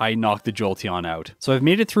that, I knocked the Jolteon out. So I've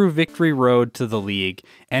made it through Victory Road to the League,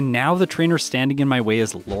 and now the trainer standing in my way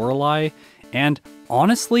is Lorelei, and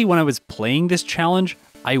honestly, when I was playing this challenge,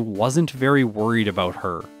 I wasn't very worried about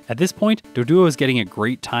her. At this point, Doduo is getting a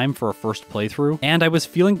great time for a first playthrough, and I was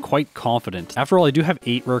feeling quite confident. After all, I do have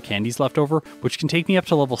 8 rare candies left over, which can take me up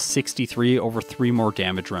to level 63 over 3 more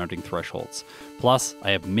damage rounding thresholds. Plus,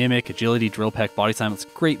 I have Mimic, Agility, Drill Peck, Body Slam. It's a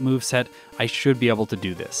great moveset. I should be able to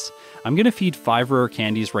do this. I'm going to feed 5 rare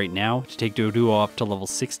candies right now to take Doduo up to level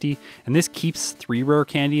 60, and this keeps 3 rare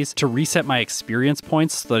candies to reset my experience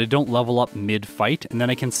points so that I don't level up mid-fight, and then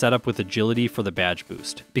I can set up with agility for the badge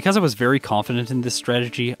boost. Because I was very confident in this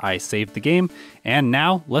strategy, I saved the game, and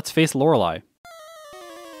now let's face Lorelei.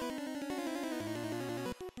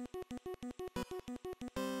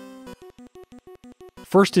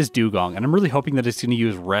 First is Dugong, and I'm really hoping that it's going to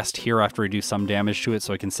use Rest here after I do some damage to it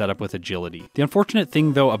so I can set up with Agility. The unfortunate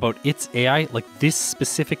thing though about its AI, like this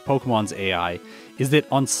specific Pokemon's AI, is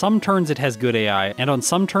that on some turns it has good AI, and on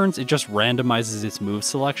some turns it just randomizes its move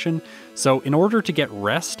selection. So in order to get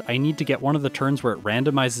Rest, I need to get one of the turns where it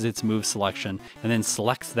randomizes its move selection and then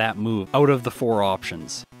selects that move out of the 4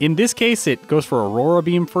 options. In this case, it goes for Aurora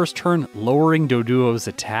Beam first turn, lowering Doduo's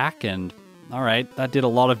attack, and alright, that did a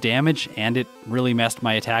lot of damage, and it really messed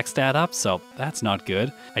my attack stat up, so that's not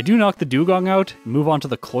good. I do knock the Dugong out, move on to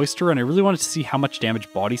the Cloyster, and I really wanted to see how much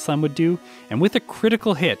damage Body Slam would do, and with a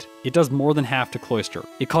critical hit, it does more than half to Cloyster.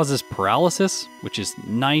 It causes paralysis, which is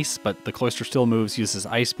nice, but the Cloyster still moves, uses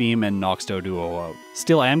Ice Beam, and knocks Doduo out.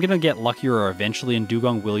 Still, I am going to get luckier eventually, and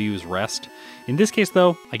Dugong will use Rest. In this case,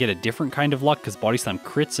 though, I get a different kind of luck, because Body Slam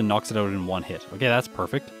crits and knocks it out in 1 hit. Okay, that's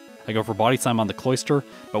perfect. I go for Body Slam on the Cloyster,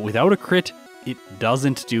 but without a crit, it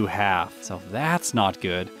doesn't do half, so that's not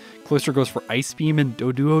good. Cloister goes for Ice Beam, and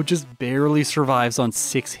Doduo just barely survives on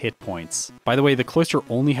 6 hit points. By the way, the Cloister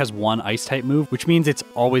only has one Ice-type move, which means it's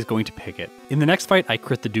always going to pick it. In the next fight, I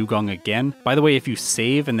crit the Dugong again. By the way, if you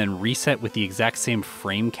save and then reset with the exact same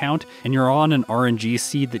frame count, and you're on an RNG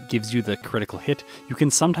seed that gives you the critical hit, you can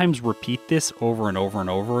sometimes repeat this over and over and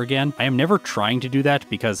over again. I am never trying to do that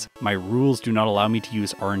because my rules do not allow me to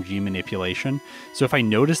use RNG manipulation. So if I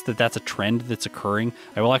notice that that's a trend that's occurring,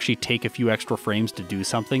 I will actually take a few extra frames to do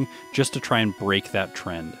something just to try and break that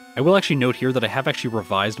trend. I will actually note here that I have actually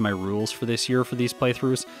revised my rules for this year for these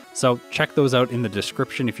playthroughs, so check those out in the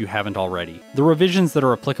description if you haven't already. The revisions that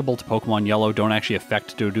are applicable to Pokemon Yellow don't actually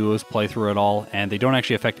affect Doduo's playthrough at all, and they don't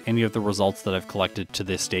actually affect any of the results that I've collected to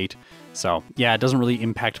this date. So yeah, it doesn't really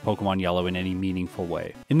impact Pokemon Yellow in any meaningful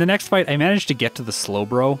way. In the next fight, I managed to get to the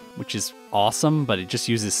Slowbro, which is awesome, but it just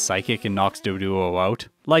uses Psychic and knocks Doduo out.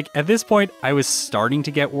 Like, at this point, I was starting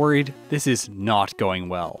to get worried. This is not going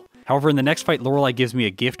well. However, in the next fight, Lorelei gives me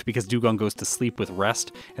a gift because Dugong goes to sleep with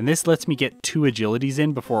rest, and this lets me get 2 agilities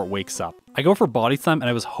in before it wakes up. I go for Body Slam, and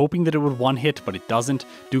I was hoping that it would one-hit, but it doesn't.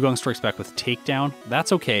 Dugong strikes back with Takedown.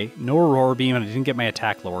 That's okay. No Aurora Beam, and I didn't get my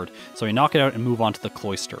attack lowered, so I knock it out and move on to the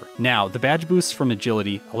Cloister. Now, the badge boosts from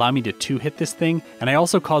Agility allow me to 2-hit this thing, and I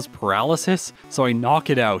also cause Paralysis, so I knock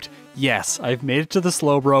it out. Yes, I've made it to the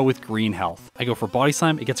Slowbro with green health. I go for Body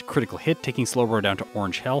Slam, it gets a critical hit, taking Slowbro down to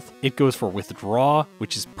orange health. It goes for Withdraw,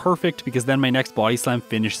 which is perfect because then my next Body Slam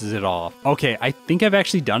finishes it off. Okay, I think I've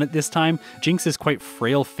actually done it this time. Jinx is quite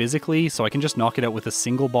frail physically, so I can just knock it out with a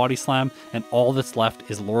single Body Slam, and all that's left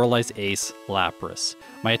is Lorelei's ace, Lapras.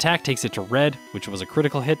 My attack takes it to red, which was a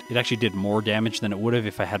critical hit. It actually did more damage than it would have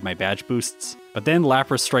if I had my badge boosts. But then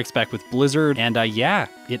Lapras strikes back with Blizzard, and yeah,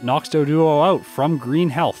 it knocks Doduo out from green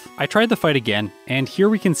health. I tried the fight again, and here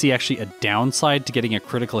we can see actually a downside to getting a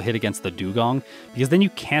critical hit against the Dugong, because then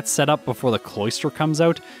you can't set up before the Cloister comes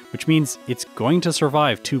out, which means it's going to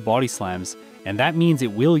survive 2 Body Slams, and that means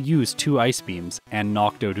it will use 2 Ice Beams and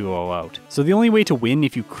knock Doduo out. So the only way to win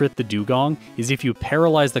if you crit the Dugong is if you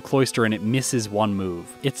paralyze the Cloister and it misses 1 move.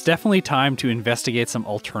 It's definitely time to investigate some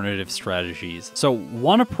alternative strategies. So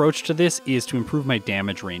one approach to this is to improve my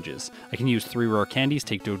damage ranges. I can use 3 rare candies,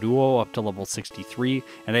 take Doduo up to level 63,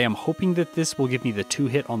 and I am hoping that this will give me the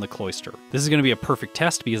 2-hit on the Cloister. This is going to be a perfect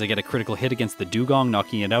test because I get a critical hit against the Dugong,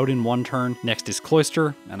 knocking it out in 1 turn. Next is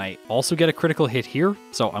Cloister, and I also get a critical hit here,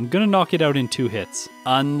 so I'm going to knock it out in 2 hits.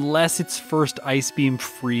 Unless its first Ice Beam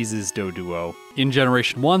freezes Doduo. In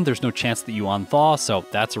Generation 1, there's no chance that you unthaw, so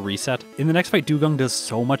that's a reset. In the next fight, Dugong does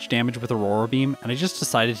so much damage with Aurora Beam, and I just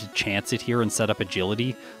decided to chance it here and set up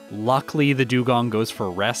Agility. Luckily, the Dugong goes for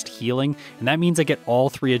Rest, Healing, and that means I get all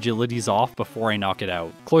 3 Agilities off before I knock it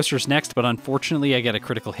out. Cloister's next, but unfortunately I get a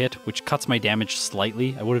critical hit, which cuts my damage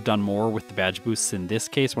slightly. I would have done more with the badge boosts in this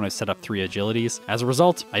case when I set up 3 Agilities. As a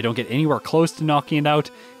result, I don't get anywhere close to knocking it out,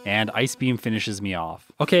 and Ice Beam finishes me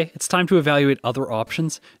off. Okay, it's time to evaluate other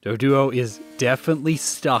options. Doduo is definitely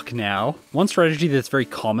stuck now. One strategy that's very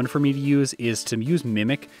common for me to use is to use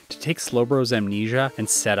Mimic to take Slowbro's Amnesia and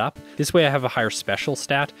set up. This way I have a higher special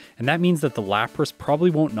stat, and that means that the Lapras probably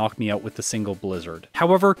won't knock me out with the single Blizzard.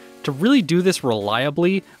 However, to really do this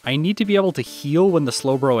reliably, I need to be able to heal when the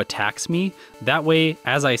Slowbro attacks me. That way,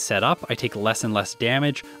 as I set up, I take less and less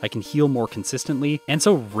damage, I can heal more consistently, and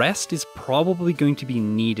so Rest is probably going to be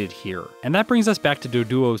needed here. And that brings us back to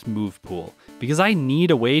Doduo's move pool, because I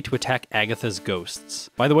need a way to attack Agatha's ghosts.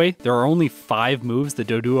 By the way, there are only 5 moves that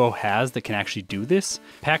Doduo has that can actually do this: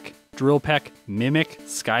 Peck, Drill Peck, Mimic,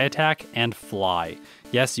 Sky Attack, and Fly.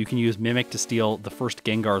 Yes, you can use Mimic to steal the first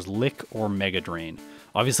Gengar's Lick or Mega Drain.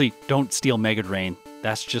 Obviously, don't steal Mega Drain,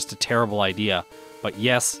 that's just a terrible idea. But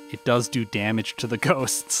yes, it does do damage to the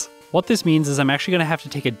ghosts. What this means is I'm actually going to have to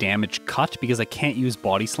take a damage cut because I can't use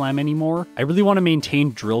Body Slam anymore. I really want to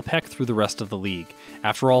maintain Drill Peck through the rest of the league.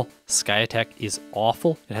 After all, Sky Attack is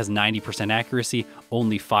awful. It has 90% accuracy,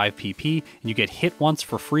 only 5 PP, and you get hit once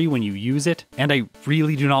for free when you use it. And I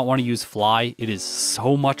really do not want to use Fly. It is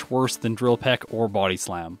so much worse than Drill Peck or Body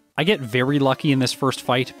Slam. I get very lucky in this first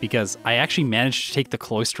fight because I actually managed to take the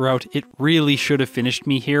Cloister out. It really should have finished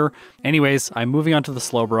me here. Anyways, I'm moving on to the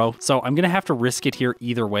Slowbro, so I'm going to have to risk it here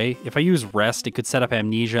either way. If I use Rest, it could set up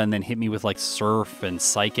Amnesia and then hit me with like Surf and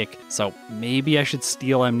Psychic, so maybe I should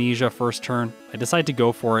steal Amnesia first turn. I decide to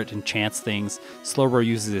go for it and chance things. Slowbro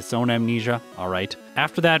uses its own Amnesia, alright.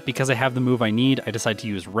 After that, because I have the move I need, I decide to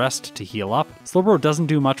use Rest to heal up. Slowbro doesn't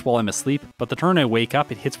do much while I'm asleep, but the turn I wake up,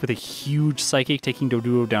 it hits with a huge Psychic, taking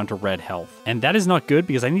Doduo down to red health. And that is not good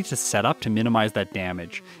because I need to set up to minimize that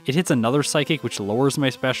damage. It hits another Psychic, which lowers my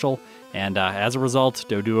special, and as a result,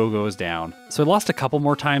 Doduo goes down. So I lost a couple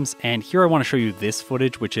more times, and here I want to show you this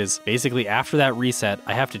footage, which is basically after that reset,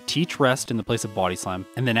 I have to teach rest in the place of body slam,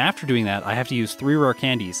 and then after doing that, I have to use 3 rare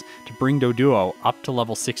candies to bring Doduo up to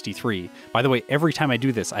level 63. By the way, every time I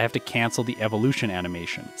do this, I have to cancel the evolution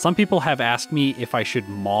animation. Some people have asked me if I should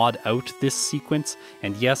mod out this sequence,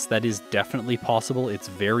 and yes, that is definitely possible. It's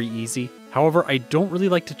very easy. However, I don't really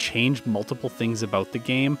like to change multiple things about the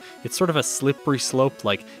game. It's sort of a slippery slope.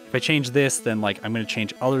 Like, if I change this, then like I'm going to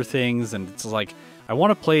change other things, and it's like, I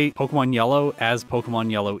want to play Pokemon Yellow as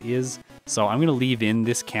Pokemon Yellow is, so I'm going to leave in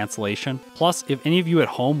this cancellation. Plus, if any of you at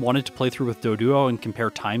home wanted to play through with Doduo and compare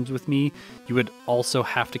times with me, you would also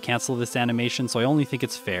have to cancel this animation, so I only think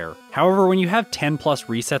it's fair. However, when you have 10 plus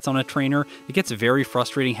resets on a trainer, it gets very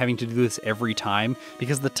frustrating having to do this every time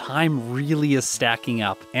because the time really is stacking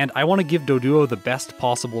up, and I want to give Doduo the best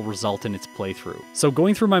possible result in its playthrough. So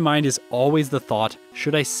going through my mind is always the thought,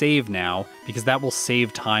 should I save now? Because that will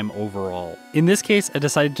save time overall. In this case, I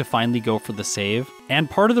decided to finally go for the save, and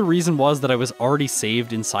part of the reason was that I was already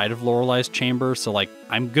saved inside of Lorelei's chamber, so like,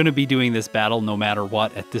 I'm gonna be doing this battle no matter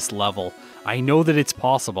what at this level. I know that it's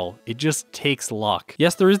possible, it just takes luck.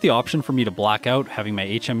 Yes, there is the option for me to black out, having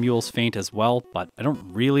my HM Mules faint as well, but I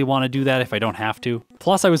don't really want to do that if I don't have to.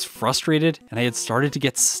 Plus, I was frustrated, and I had started to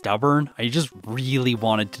get stubborn. I just really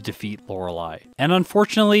wanted to defeat Lorelei. And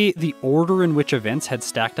unfortunately, the order in which events had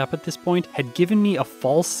stacked up at this point had given me a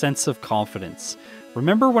false sense of confidence.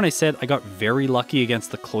 Remember when I said I got very lucky against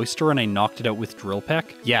the Cloyster and I knocked it out with Drill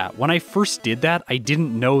Peck? Yeah, when I first did that, I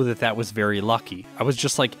didn't know that that was very lucky. I was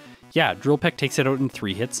just like, yeah, Drill Peck takes it out in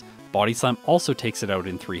 3 hits, Body Slam also takes it out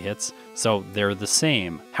in 3 hits, so they're the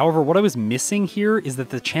same. However, what I was missing here is that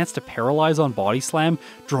the chance to paralyze on Body Slam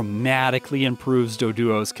dramatically improves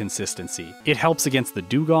Doduo's consistency. It helps against the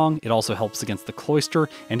Dugong, it also helps against the Cloyster,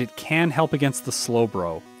 and it can help against the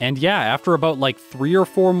Slowbro. And yeah, after about like 3 or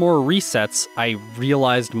 4 more resets, I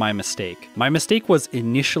realized my mistake. My mistake was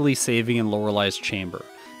initially saving in Lorelei's chamber.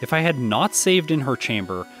 If I had not saved in her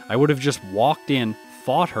chamber, I would have just walked in,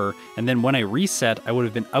 fought her, and then when I reset, I would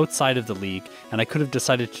have been outside of the league, and I could have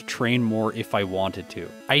decided to train more if I wanted to.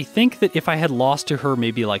 I think that if I had lost to her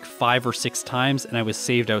maybe like 5 or 6 times and I was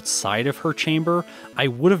saved outside of her chamber, I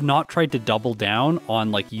would have not tried to double down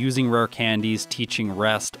on like using rare candies, teaching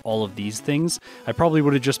rest, all of these things. I probably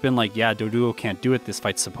would have just been like, yeah, Doduo can't do it, this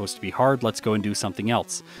fight's supposed to be hard, let's go and do something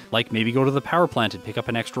else. Like maybe go to the power plant and pick up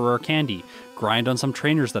an extra rare candy, grind on some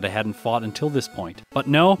trainers that I hadn't fought until this point. But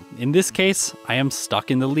no, in this case, I am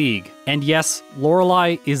stuck in the league. And yes,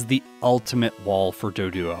 Lorelei is the ultimate wall for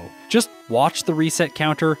Doduo. Just watch the reset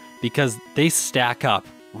counter because they stack up.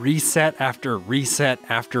 Reset after reset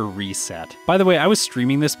after reset. By the way, I was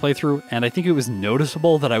streaming this playthrough, and I think it was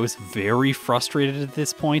noticeable that I was very frustrated at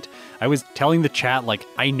this point. I was telling the chat, like,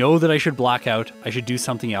 I know that I should black out, I should do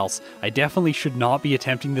something else. I definitely should not be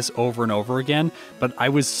attempting this over and over again, but I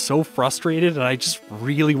was so frustrated, and I just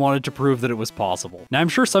really wanted to prove that it was possible. Now, I'm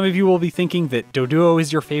sure some of you will be thinking that Doduo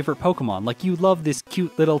is your favorite Pokemon, like you love this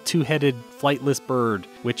cute little 2-headed flightless bird,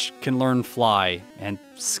 which can learn fly and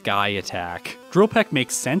sky attack. Drill Peck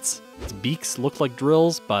makes sense. Its beaks look like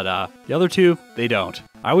drills, but the other two, they don't.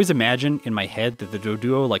 I always imagine in my head that the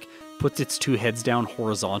Doduo like puts its 2 heads down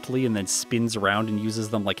horizontally and then spins around and uses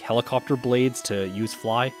them like helicopter blades to use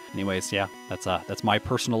fly. Anyways, yeah, that's my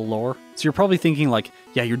personal lore. So you're probably thinking like,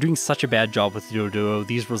 yeah, you're doing such a bad job with Doduo,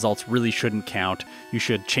 these results really shouldn't count. You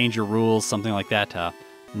should change your rules, something like that.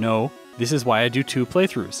 No, this is why I do 2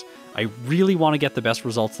 playthroughs. I really want to get the best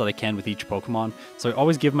results that I can with each Pokemon, so I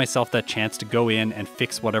always give myself that chance to go in and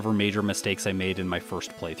fix whatever major mistakes I made in my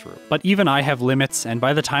first playthrough. But even I have limits, and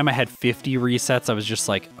by the time I had 50 resets, I was just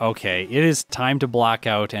like, okay, it is time to black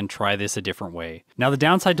out and try this a different way. Now, the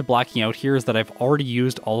downside to blacking out here is that I've already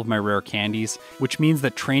used all of my rare candies, which means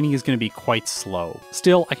that training is going to be quite slow.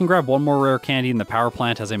 Still, I can grab 1 more rare candy in the power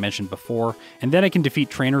plant, as I mentioned before, and then I can defeat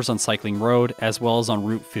trainers on Cycling Road, as well as on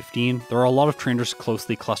Route 15. There are a lot of trainers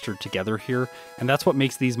closely clustered together here, and that's what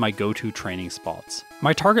makes these my go-to training spots.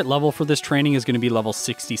 My target level for this training is going to be level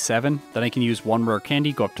 67, then I can use 1 rare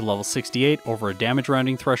candy, go up to level 68 over a damage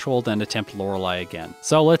rounding threshold, and attempt Lorelei again.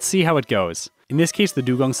 So let's see how it goes. In this case, the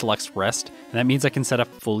Dugong selects Rest, and that means I can set up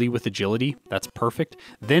fully with Agility. That's perfect.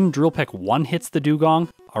 Then Drill Peck 1-hits the Dugong.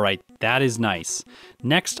 Alright, that is nice.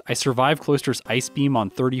 Next, I survive Cloyster's Ice Beam on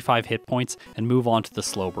 35 hit points and move on to the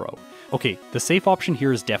Slowbro. Okay, the safe option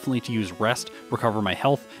here is definitely to use Rest, recover my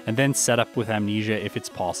health, and then set up with Amnesia if it's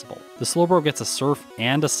possible. The Slowbro gets a Surf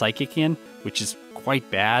and a Psychic in, which is quite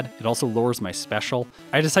bad. It also lowers my special.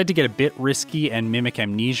 I decide to get a bit risky and mimic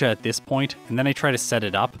Amnesia at this point, and then I try to set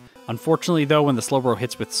it up. Unfortunately though, when the Slowbro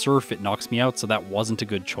hits with Surf, it knocks me out, so that wasn't a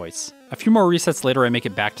good choice. A few more resets later, I make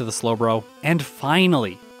it back to the Slowbro, and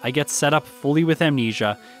finally, I get set up fully with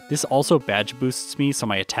Amnesia. This also badge boosts me, so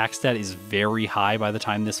my attack stat is very high by the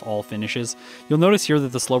time this all finishes. You'll notice here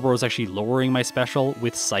that the Slowbro is actually lowering my special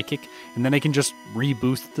with Psychic, and then I can just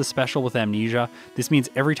reboost the special with Amnesia. This means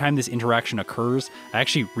every time this interaction occurs, I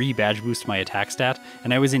actually re-badge boost my attack stat,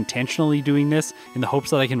 and I was intentionally doing this in the hopes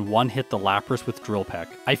that I can one-hit the Lapras with Drill Peck.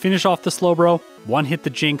 I finish off the Slowbro, one-hit the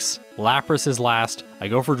Jinx, Lapras is last, I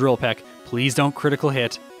go for Drill Peck, please don't critical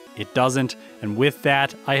hit. It doesn't, and with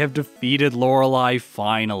that, I have defeated Lorelei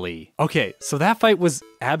finally. Okay, so that fight was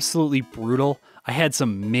absolutely brutal. I had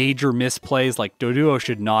some major misplays, like Doduo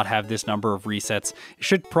should not have this number of resets. It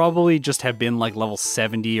should probably just have been like level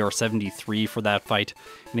 70 or 73 for that fight.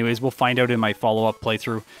 Anyways, we'll find out in my follow-up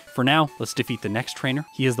playthrough. For now, let's defeat the next trainer.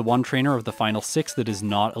 He is the one trainer of the final 6 that is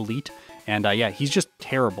not elite. And yeah, he's just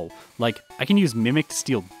terrible. Like, I can use Mimic to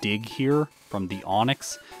steal Dig here from the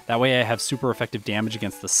Onix. That way I have super effective damage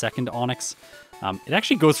against the second Onix. It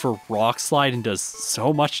actually goes for Rock Slide and does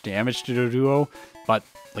so much damage to Doduo, but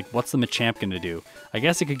like, what's the Machamp gonna do? I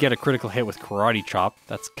guess it could get a critical hit with Karate Chop.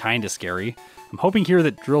 That's kinda scary. I'm hoping here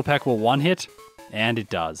that Drill Peck will one-hit, and it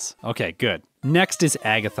does. Okay, good. Next is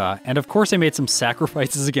Agatha, and of course I made some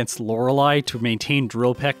sacrifices against Lorelei to maintain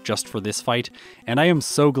Drill Peck just for this fight, and I am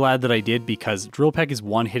so glad that I did because Drill Peck is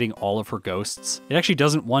one-hitting all of her ghosts. It actually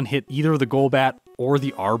doesn't one-hit either the Golbat or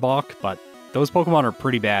the Arbok, but those Pokemon are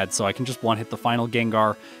pretty bad, so I can just one-hit the final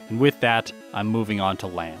Gengar, and with that, I'm moving on to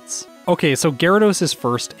Lance. Okay, so Gyarados is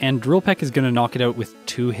first, and Drill Peck is going to knock it out with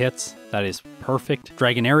 2 hits. That is perfect.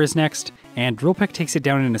 Dragonair is next, and Drill Peck takes it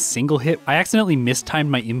down in a single hit. I accidentally mistimed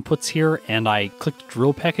my inputs here, and I clicked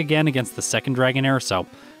Drill Peck again against the second Dragonair, so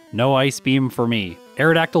no Ice Beam for me.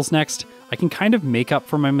 Aerodactyl's next. I can kind of make up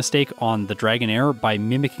for my mistake on the Dragonair by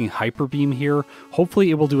mimicking Hyper Beam here. Hopefully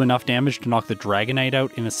it will do enough damage to knock the Dragonite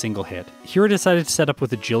out in a single hit. Here I decided to set up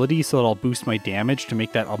with Agility so that I'll boost my damage to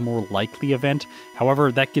make that a more likely event. However,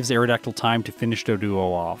 that gives Aerodactyl time to finish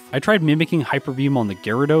Doduo off. I tried mimicking Hyper Beam on the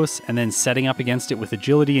Gyarados and then setting up against it with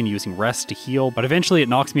Agility and using Rest to heal, but eventually it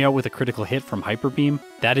knocks me out with a critical hit from Hyper Beam.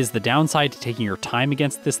 That is the downside to taking your time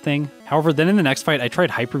against this thing. However, then in the next fight I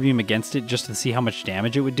tried Hyper Beam against it just to see how much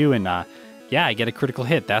damage it would do, and yeah, I get a critical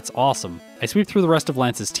hit. That's awesome. I sweep through the rest of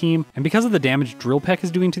Lance's team, and because of the damage Drill Peck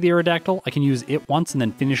is doing to the Aerodactyl, I can use it once and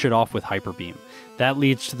then finish it off with Hyper Beam. That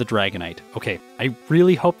leads to the Dragonite. Okay, I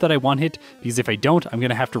really hope that I one-hit, because if I don't, I'm going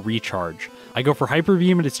to have to recharge. I go for Hyper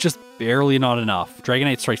Beam, and it's just barely not enough.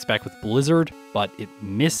 Dragonite strikes back with Blizzard, but it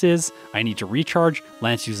misses. I need to recharge.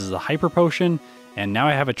 Lance uses a Hyper Potion, and now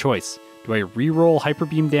I have a choice. Do I reroll Hyper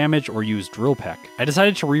Beam damage or use Drill Peck? I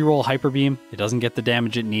decided to reroll Hyper Beam, it doesn't get the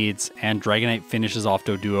damage it needs, and Dragonite finishes off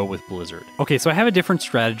Doduo with Blizzard. Okay, so I have a different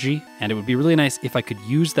strategy, and it would be really nice if I could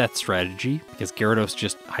use that strategy, because Gyarados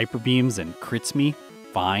just Hyper Beams and crits me.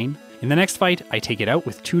 Fine. In the next fight, I take it out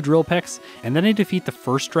with 2 Drill Pecks, and then I defeat the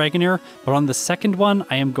first Dragonair, but on the second one,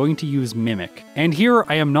 I am going to use Mimic. And here,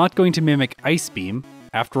 I am not going to mimic Ice Beam.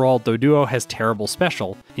 After all, Doduo has terrible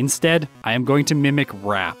special. Instead, I am going to mimic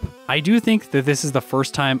Wrap. I do think that this is the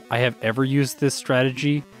first time I have ever used this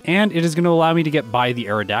strategy, and it is going to allow me to get by the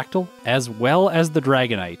Aerodactyl, as well as the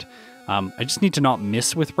Dragonite. I just need to not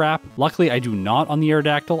miss with Wrap. Luckily, I do not on the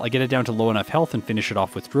Aerodactyl. I get it down to low enough health and finish it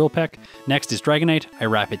off with Drill Peck. Next is Dragonite. I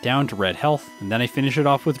wrap it down to red health, and then I finish it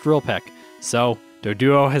off with Drill Peck. So,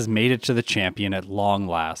 Doduo has made it to the champion at long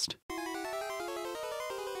last.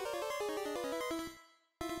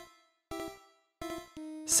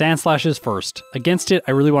 Sandslash is first. Against it,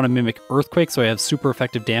 I really want to mimic Earthquake so I have super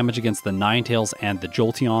effective damage against the Ninetales and the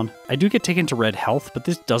Jolteon. I do get taken to red health, but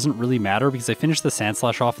this doesn't really matter because I finish the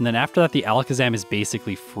Sandslash off, and then after that the Alakazam is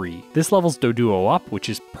basically free. This levels Doduo up, which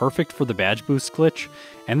is perfect for the badge boost glitch.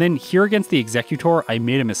 And then here against the Executor, I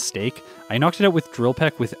made a mistake. I knocked it out with Drill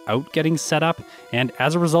Peck without getting set up, and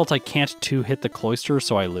as a result I can't 2-hit the Cloyster,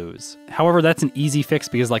 so I lose. However, that's an easy fix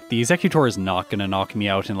because like the Executor is not going to knock me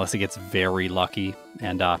out unless it gets very lucky.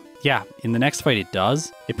 And yeah, in the next fight it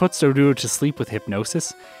does. It puts Doduo to sleep with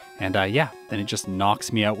Hypnosis, and yeah, then it just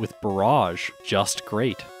knocks me out with Barrage. Just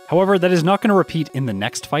great. However, that is not going to repeat in the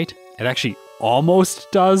next fight. It actually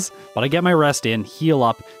almost does, but I get my rest in, heal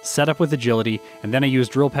up, set up with Agility, and then I use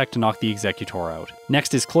Drill Peck to knock the Executor out.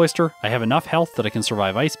 Next is Cloyster. I have enough health that I can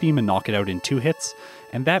survive Ice Beam and knock it out in 2 hits,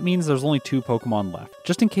 and that means there's only 2 Pokemon left.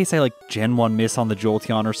 Just in case I like Gen 1 miss on the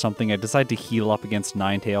Jolteon or something, I decide to heal up against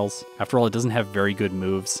Ninetales. After all, it doesn't have very good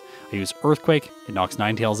moves. I use Earthquake, it knocks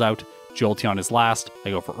Ninetales out. Jolteon is last,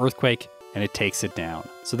 I go for Earthquake, and it takes it down.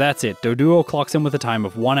 So that's it, Doduo clocks in with a time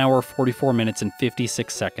of 1 hour, 44 minutes, and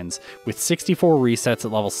 56 seconds, with 64 resets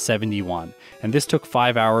at level 71, and this took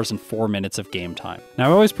 5 hours and 4 minutes of game time. Now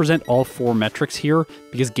I always present all 4 metrics here,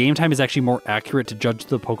 because game time is actually more accurate to judge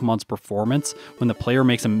the Pokemon's performance when the player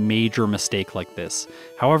makes a major mistake like this.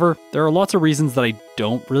 However, there are lots of reasons that I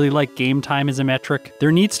don't really like game time as a metric.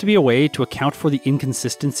 There needs to be a way to account for the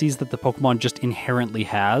inconsistencies that the Pokemon just inherently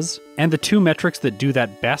has, and the 2 metrics that do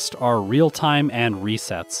that best are real time and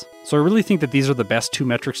resets. So I really think that these are the best 2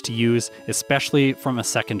 metrics to use, especially from a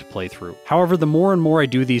second playthrough. However, the more and more I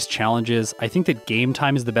do these challenges, I think that game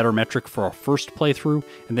time is the better metric for a first playthrough,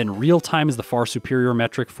 and then real time is the far superior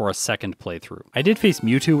metric for a second playthrough. I did face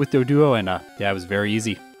Mewtwo with Doduo, and yeah, it was very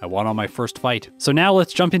easy. I won on my first fight. So now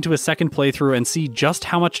let's jump into a second playthrough and see just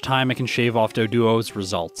how much time I can shave off Doduo's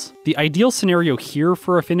results. The ideal scenario here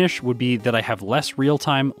for a finish would be that I have less real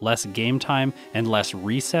time, less game time, and less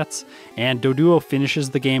resets, and Doduo finishes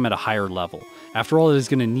the game at a higher level. After all, it is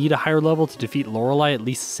going to need a higher level to defeat Lorelei at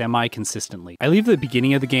least semi-consistently. I leave the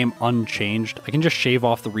beginning of the game unchanged. I can just shave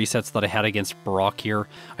off the resets that I had against Brock here.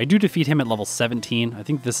 I do defeat him at level 17. I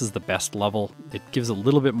think this is the best level. It gives a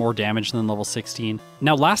little bit more damage than level 16.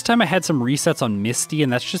 Now, last time I had some resets on Misty,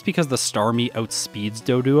 and that's just because the Starmie outspeeds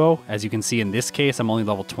Doduo. As you can see in this case, I'm only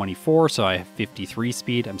level 24, so I have 53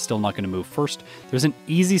 speed. I'm still not going to move first. There's an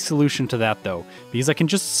easy solution to that though, because I can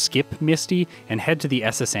just skip Misty and head to the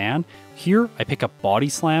SS Anne. Here, I pick up Body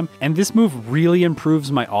Slam, and this move really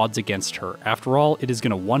improves my odds against her. After all, it is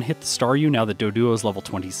going to 1-hit the Staryu now that Doduo is level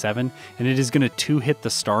 27, and it is going to 2-hit the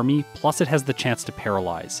Starmie, plus it has the chance to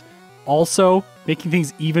paralyze. Also, making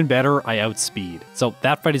things even better, I outspeed. So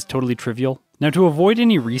that fight is totally trivial. Now, to avoid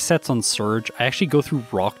any resets on Surge, I actually go through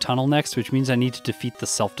Rock Tunnel next, which means I need to defeat the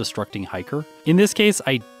self-destructing hiker. In this case,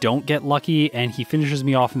 I don't get lucky, and he finishes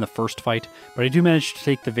me off in the first fight, but I do manage to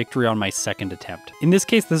take the victory on my second attempt. In this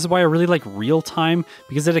case, this is why I really like real time,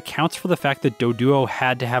 because it accounts for the fact that Doduo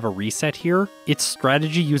had to have a reset here. Its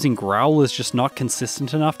strategy using Growl is just not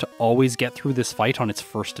consistent enough to always get through this fight on its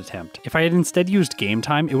first attempt. If I had instead used game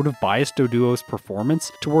time, it would have biased Doduo's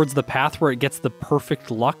performance towards the path where it gets the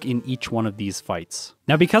perfect luck in each one of these fights.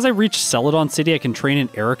 Now, because I reached Celadon City, I can train in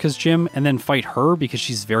Erica's gym and then fight her because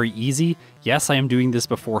she's very easy. Yes, I am doing this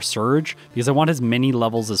before Surge because I want as many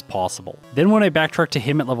levels as possible. Then when I backtrack to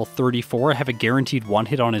him at level 34, I have a guaranteed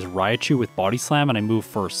 1-hit on his Raichu with Body Slam and I move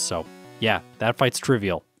first, so yeah, that fight's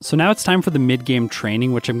trivial. So now it's time for the mid-game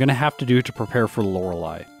training, which I'm going to have to do to prepare for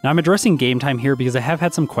Lorelei. Now I'm addressing game time here because I have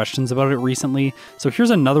had some questions about it recently, so here's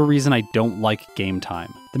another reason I don't like game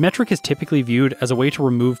time. The metric is typically viewed as a way to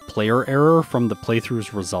remove player error from the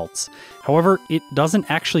playthrough's results. However, it doesn't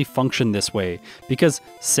actually function this way, because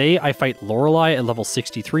say I fight Lorelei at level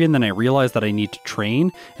 63 and then I realize that I need to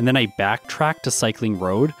train, and then I backtrack to Cycling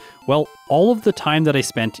Road, well, all of the time that I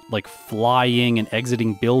spent like flying and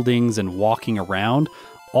exiting buildings and walking around,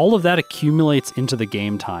 all of that accumulates into the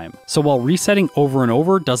game time. So while resetting over and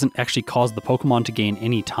over doesn't actually cause the Pokemon to gain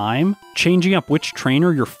any time, changing up which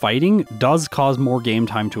trainer you're fighting does cause more game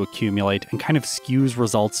time to accumulate and kind of skews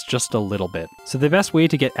results just a little bit. So the best way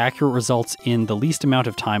to get accurate results in the least amount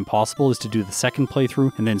of time possible is to do the second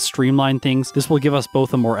playthrough and then streamline things. This will give us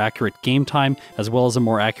both a more accurate game time as well as a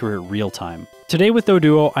more accurate real time. Today with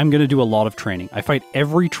Doduo, I'm going to do a lot of training. I fight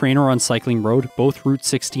every trainer on Cycling Road, both Route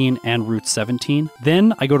 16 and Route 17.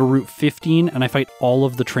 Then I go to Route 15 and I fight all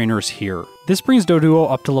of the trainers here. This brings Doduo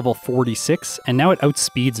up to level 46, and now it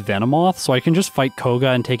outspeeds Venomoth, so I can just fight Koga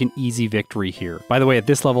and take an easy victory here. By the way, at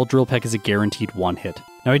this level, Drill Peck is a guaranteed 1-hit.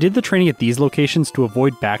 Now I did the training at these locations to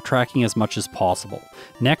avoid backtracking as much as possible.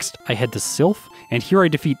 Next, I head to Sylph, and here I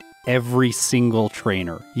defeat every single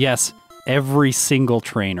trainer. Yes, every single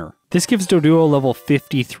trainer. This gives Doduo level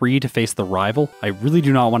 53 to face the rival. I really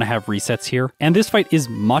do not want to have resets here. And this fight is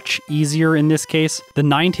much easier in this case. The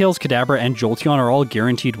Ninetales, Kadabra, and Jolteon are all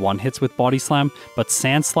guaranteed 1-hits with Body Slam, but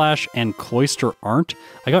Sandslash and Cloyster aren't.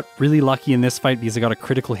 I got really lucky in this fight because I got a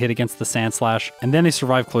critical hit against the Sandslash, and then I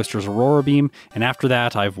survived Cloyster's Aurora Beam, and after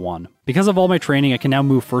that I've won. Because of all my training, I can now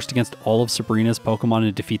move first against all of Sabrina's Pokemon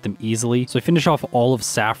and defeat them easily, so I finish off all of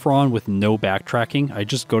Saffron with no backtracking. I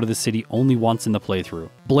just go to the city only once in the playthrough.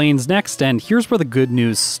 Blaine's next, and here's where the good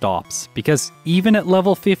news stops, because even at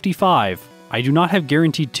level 55, I do not have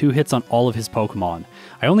guaranteed 2-hits on all of his Pokemon.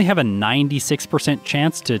 I only have a 96%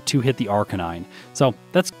 chance to 2-hit the Arcanine, so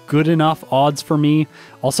that's good enough odds for me.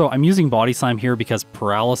 Also, I'm using Body Slam here because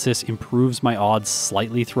Paralysis improves my odds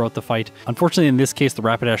slightly throughout the fight. Unfortunately, in this case, the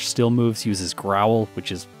Rapidash still moves, uses Growl,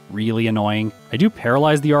 which is really annoying. I do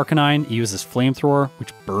paralyze the Arcanine, it uses Flamethrower,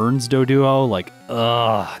 which burns Doduo, like,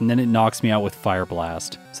 ugh, and then it knocks me out with Fire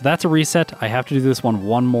Blast. So that's a reset. I have to do this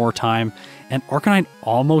one more time, and Arcanine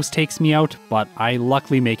almost takes me out, but I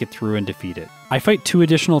luckily make it through and defeat it. I fight 2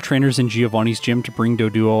 additional trainers in Giovanni's gym to bring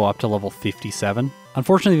Doduo up to level 57.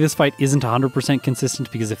 Unfortunately, this fight isn't 100% consistent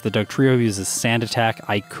because if the Dugtrio uses Sand Attack,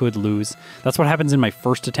 I could lose. That's what happens in my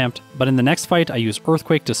first attempt, but in the next fight, I use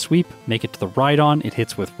Earthquake to sweep, make it to the Rhydon, it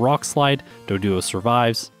hits with Rock Slide, Doduo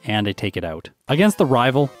survives, and I take it out. Against the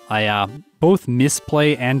rival, I both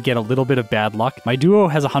misplay and get a little bit of bad luck. My Duo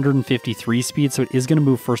has 153 speed, so it is going to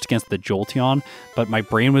move first against the Jolteon, but my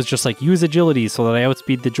brain was just like, use agility so that I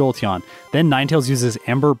outspeed the Jolteon. Then Ninetales uses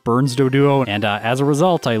Ember, burns Doduo, and as a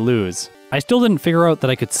result, I lose. I still didn't figure out that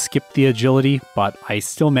I could skip the agility, but I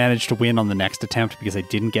still managed to win on the next attempt because I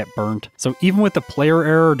didn't get burnt. So even with the player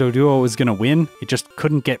error, Doduo was going to win, it just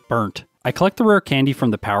couldn't get burnt. I collect the rare candy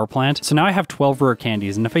from the power plant, so now I have 12 rare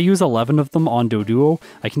candies, and if I use 11 of them on Doduo,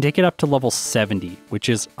 I can take it up to level 70, which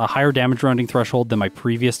is a higher damage rounding threshold than my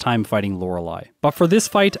previous time fighting Lorelei. But for this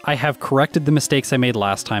fight, I have corrected the mistakes I made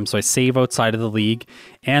last time, so I save outside of the league,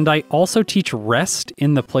 and I also teach Rest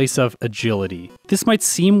in the place of Agility. This might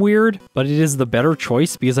seem weird, but it is the better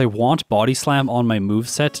choice because I want Body Slam on my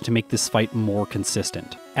moveset to make this fight more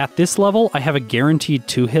consistent. At this level, I have a guaranteed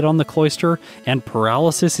 2-hit on the Cloyster, and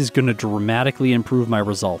Paralysis is going to dramatically improve my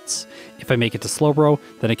results. If I make it to Slowbro,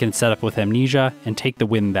 then I can set up with Amnesia and take the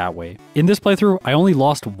win that way. In this playthrough, I only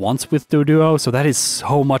lost once with Doduo, so that is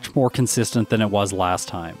so much more consistent than it was last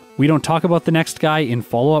time. We don't talk about the next guy in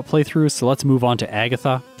follow-up playthroughs, so let's move on to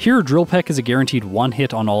Agatha. Here, Drill Peck is a guaranteed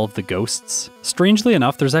 1-hit on all of the ghosts. Strangely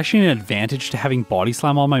enough, there's actually an advantage to having Body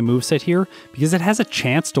Slam on my moveset here, because it has a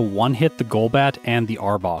chance to 1-hit the Golbat and the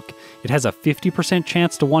Arbok. It has a 50%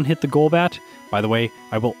 chance to 1-hit the Golbat. By the way,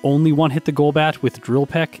 I will only 1-hit the Golbat with Drill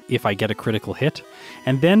Peck if I get a critical hit.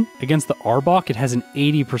 And then, against the Arbok, it has an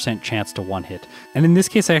 80% chance to 1-hit. And in this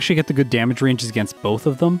case, I actually get the good damage ranges against both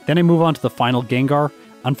of them. Then I move on to the final Gengar.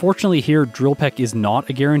 Unfortunately here, Drill Peck is not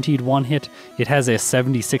a guaranteed 1-hit, it has a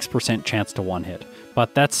 76% chance to 1-hit,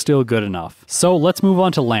 but that's still good enough. So let's move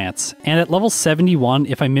on to Lance, and at level 71,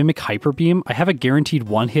 if I mimic Hyper Beam, I have a guaranteed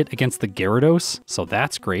 1-hit against the Gyarados, so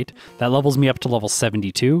that's great. That levels me up to level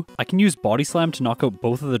 72. I can use Body Slam to knock out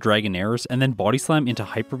both of the Dragonairs, and then Body Slam into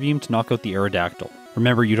Hyper Beam to knock out the Aerodactyl.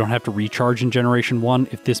 Remember, you don't have to recharge in Generation 1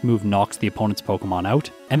 if this move knocks the opponent's Pokemon out.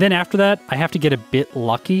 And then after that, I have to get a bit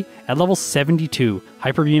lucky. At level 72,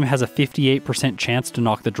 Hyper Beam has a 58% chance to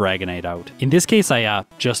knock the Dragonite out. In this case, I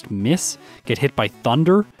just miss, get hit by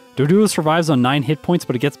Thunder. Doduo survives on 9 hit points,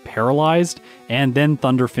 but it gets paralyzed, and then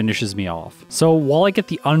Thunder finishes me off. So while I get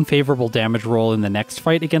the unfavorable damage roll in the next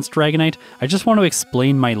fight against Dragonite, I just want to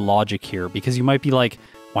explain my logic here, because you might be like,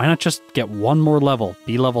 why not just get one more level,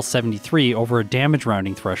 be level 73 over a damage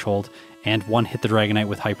rounding threshold, and 1-hit the Dragonite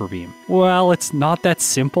with Hyper Beam? Well, it's not that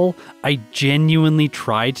simple. I genuinely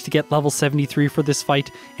tried to get level 73 for this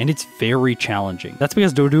fight, and it's very challenging. That's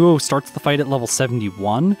because Doduo starts the fight at level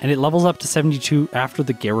 71, and it levels up to 72 after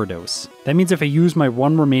the Gyarados. That means if I use my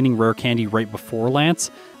one remaining rare candy right before Lance,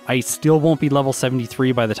 I still won't be level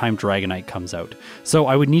 73 by the time Dragonite comes out. So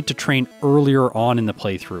I would need to train earlier on in the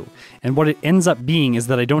playthrough. And what it ends up being is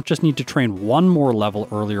that I don't just need to train one more level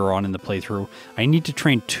earlier on in the playthrough, I need to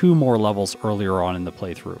train 2 more levels earlier on in the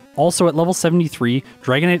playthrough. Also at level 73,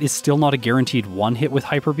 Dragonite is still not a guaranteed 1-hit with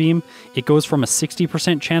Hyper Beam. It goes from a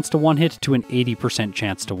 60% chance to 1-hit to an 80%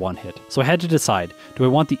 chance to 1-hit. So I had to decide, do I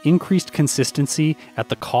want the increased consistency at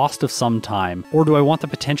the cost of some time, or do I want the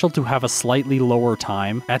potential to have a slightly lower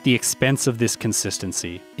time at the expense of this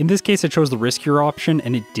consistency? In this case, I chose the riskier option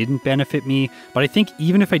and it didn't benefit me, but I think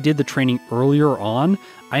even if I did the training earlier on,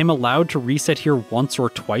 I am allowed to reset here once or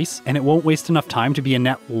twice, and it won't waste enough time to be a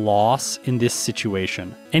net loss in this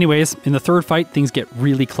situation. Anyways, in the third fight, things get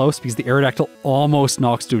really close because the Aerodactyl almost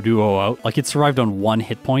knocks Doduo out, like it survived on 1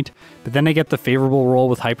 hit point, but then I get the favorable roll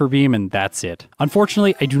with Hyper Beam and that's it.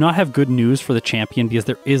 Unfortunately, I do not have good news for the champion because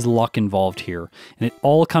there is luck involved here, and it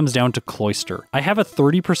all comes down to Cloyster. I have a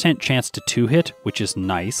 30% chance to 2-hit, which is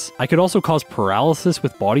nice. I could also cause paralysis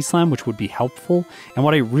with Body Slam, which would be helpful, and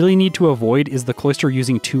what I really need to avoid is the Cloyster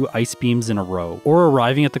using 2 Ice Beams in a row, or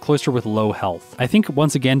arriving at the Cloyster with low health. I think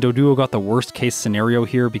once again Doduo got the worst case scenario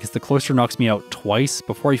here because the Cloyster knocks me out twice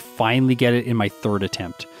before I finally get it in my third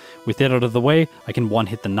attempt. With it out of the way, I can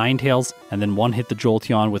 1-hit the Ninetales and then 1-hit the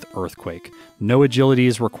Jolteon with Earthquake. No agility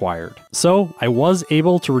is required. So I was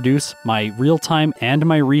able to reduce my real time and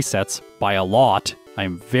my resets by a lot. I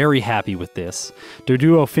am very happy with this.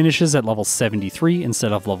 Doduo finishes at level 73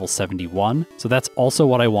 instead of level 71, so that's also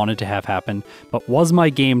what I wanted to have happen, but was my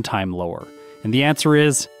game time lower? And the answer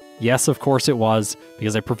is Yes, of course it was,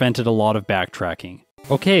 because I prevented a lot of backtracking.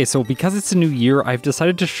 Okay, so because it's a new year, I've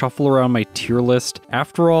decided to shuffle around my tier list.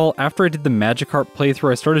 After all, after I did the Magikarp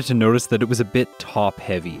playthrough, I started to notice that it was a bit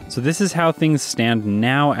top-heavy. So this is how things stand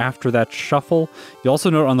now after that shuffle. You also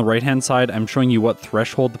note on the right-hand side, I'm showing you what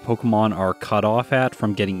threshold the Pokemon are cut off at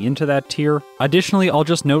from getting into that tier. Additionally, I'll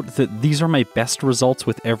just note that these are my best results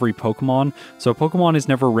with every Pokemon, so a Pokemon is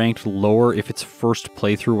never ranked lower if its first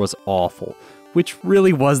playthrough was awful, which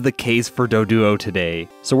really was the case for Doduo today.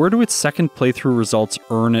 So where do its second playthrough results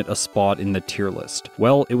earn it a spot in the tier list?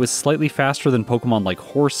 Well, it was slightly faster than Pokemon like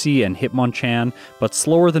Horsea and Hitmonchan, but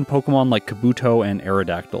slower than Pokemon like Kabuto and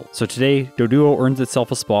Aerodactyl. So today, Doduo earns itself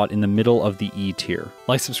a spot in the middle of the E tier.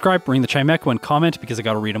 Like, subscribe, ring the chime echo, and comment because I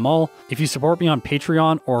gotta read them all. If you support me on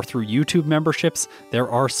Patreon or through YouTube memberships, there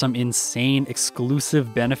are some insane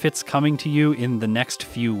exclusive benefits coming to you in the next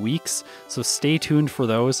few weeks, so stay tuned for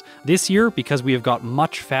those. This year, because we have got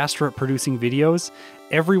much faster at producing videos,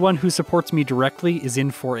 everyone who supports me directly is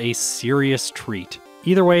in for a serious treat.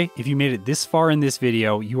 Either way, if you made it this far in this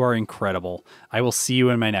video, you are incredible. I will see you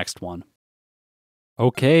in my next one.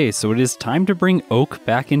 Okay, so it is time to bring Oak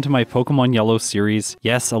back into my Pokemon Yellow series.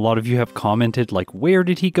 Yes, a lot of you have commented, like, where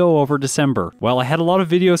did he go over December? Well, I had a lot of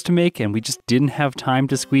videos to make and we just didn't have time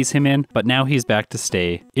to squeeze him in, but now he's back to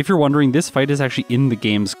stay. If you're wondering, this fight is actually in the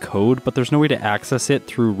game's code, but there's no way to access it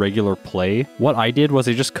through regular play. What I did was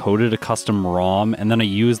I just coded a custom ROM, and then I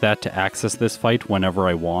used that to access this fight whenever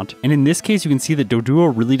I want. And in this case, you can see that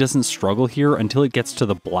Doduo really doesn't struggle here until it gets to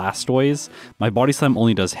the Blastoise. My Body Slam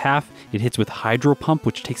only does half, it hits with Hydro Pump,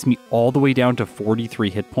 which takes me all the way down to 43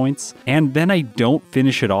 hit points, and then I don't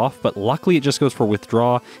finish it off, but luckily it just goes for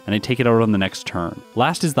Withdraw, and I take it out on the next turn.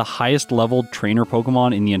 Last is the highest leveled trainer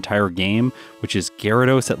Pokemon in the entire game, which is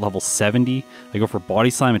Gyarados at level 70. I go for Body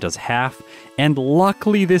Slam, it does half, and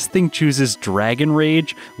luckily this thing chooses Dragon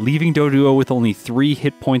Rage, leaving Doduo with only 3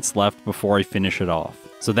 hit points left before I finish it off.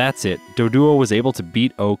 So that's it, Doduo was able to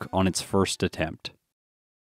beat Oak on its first attempt.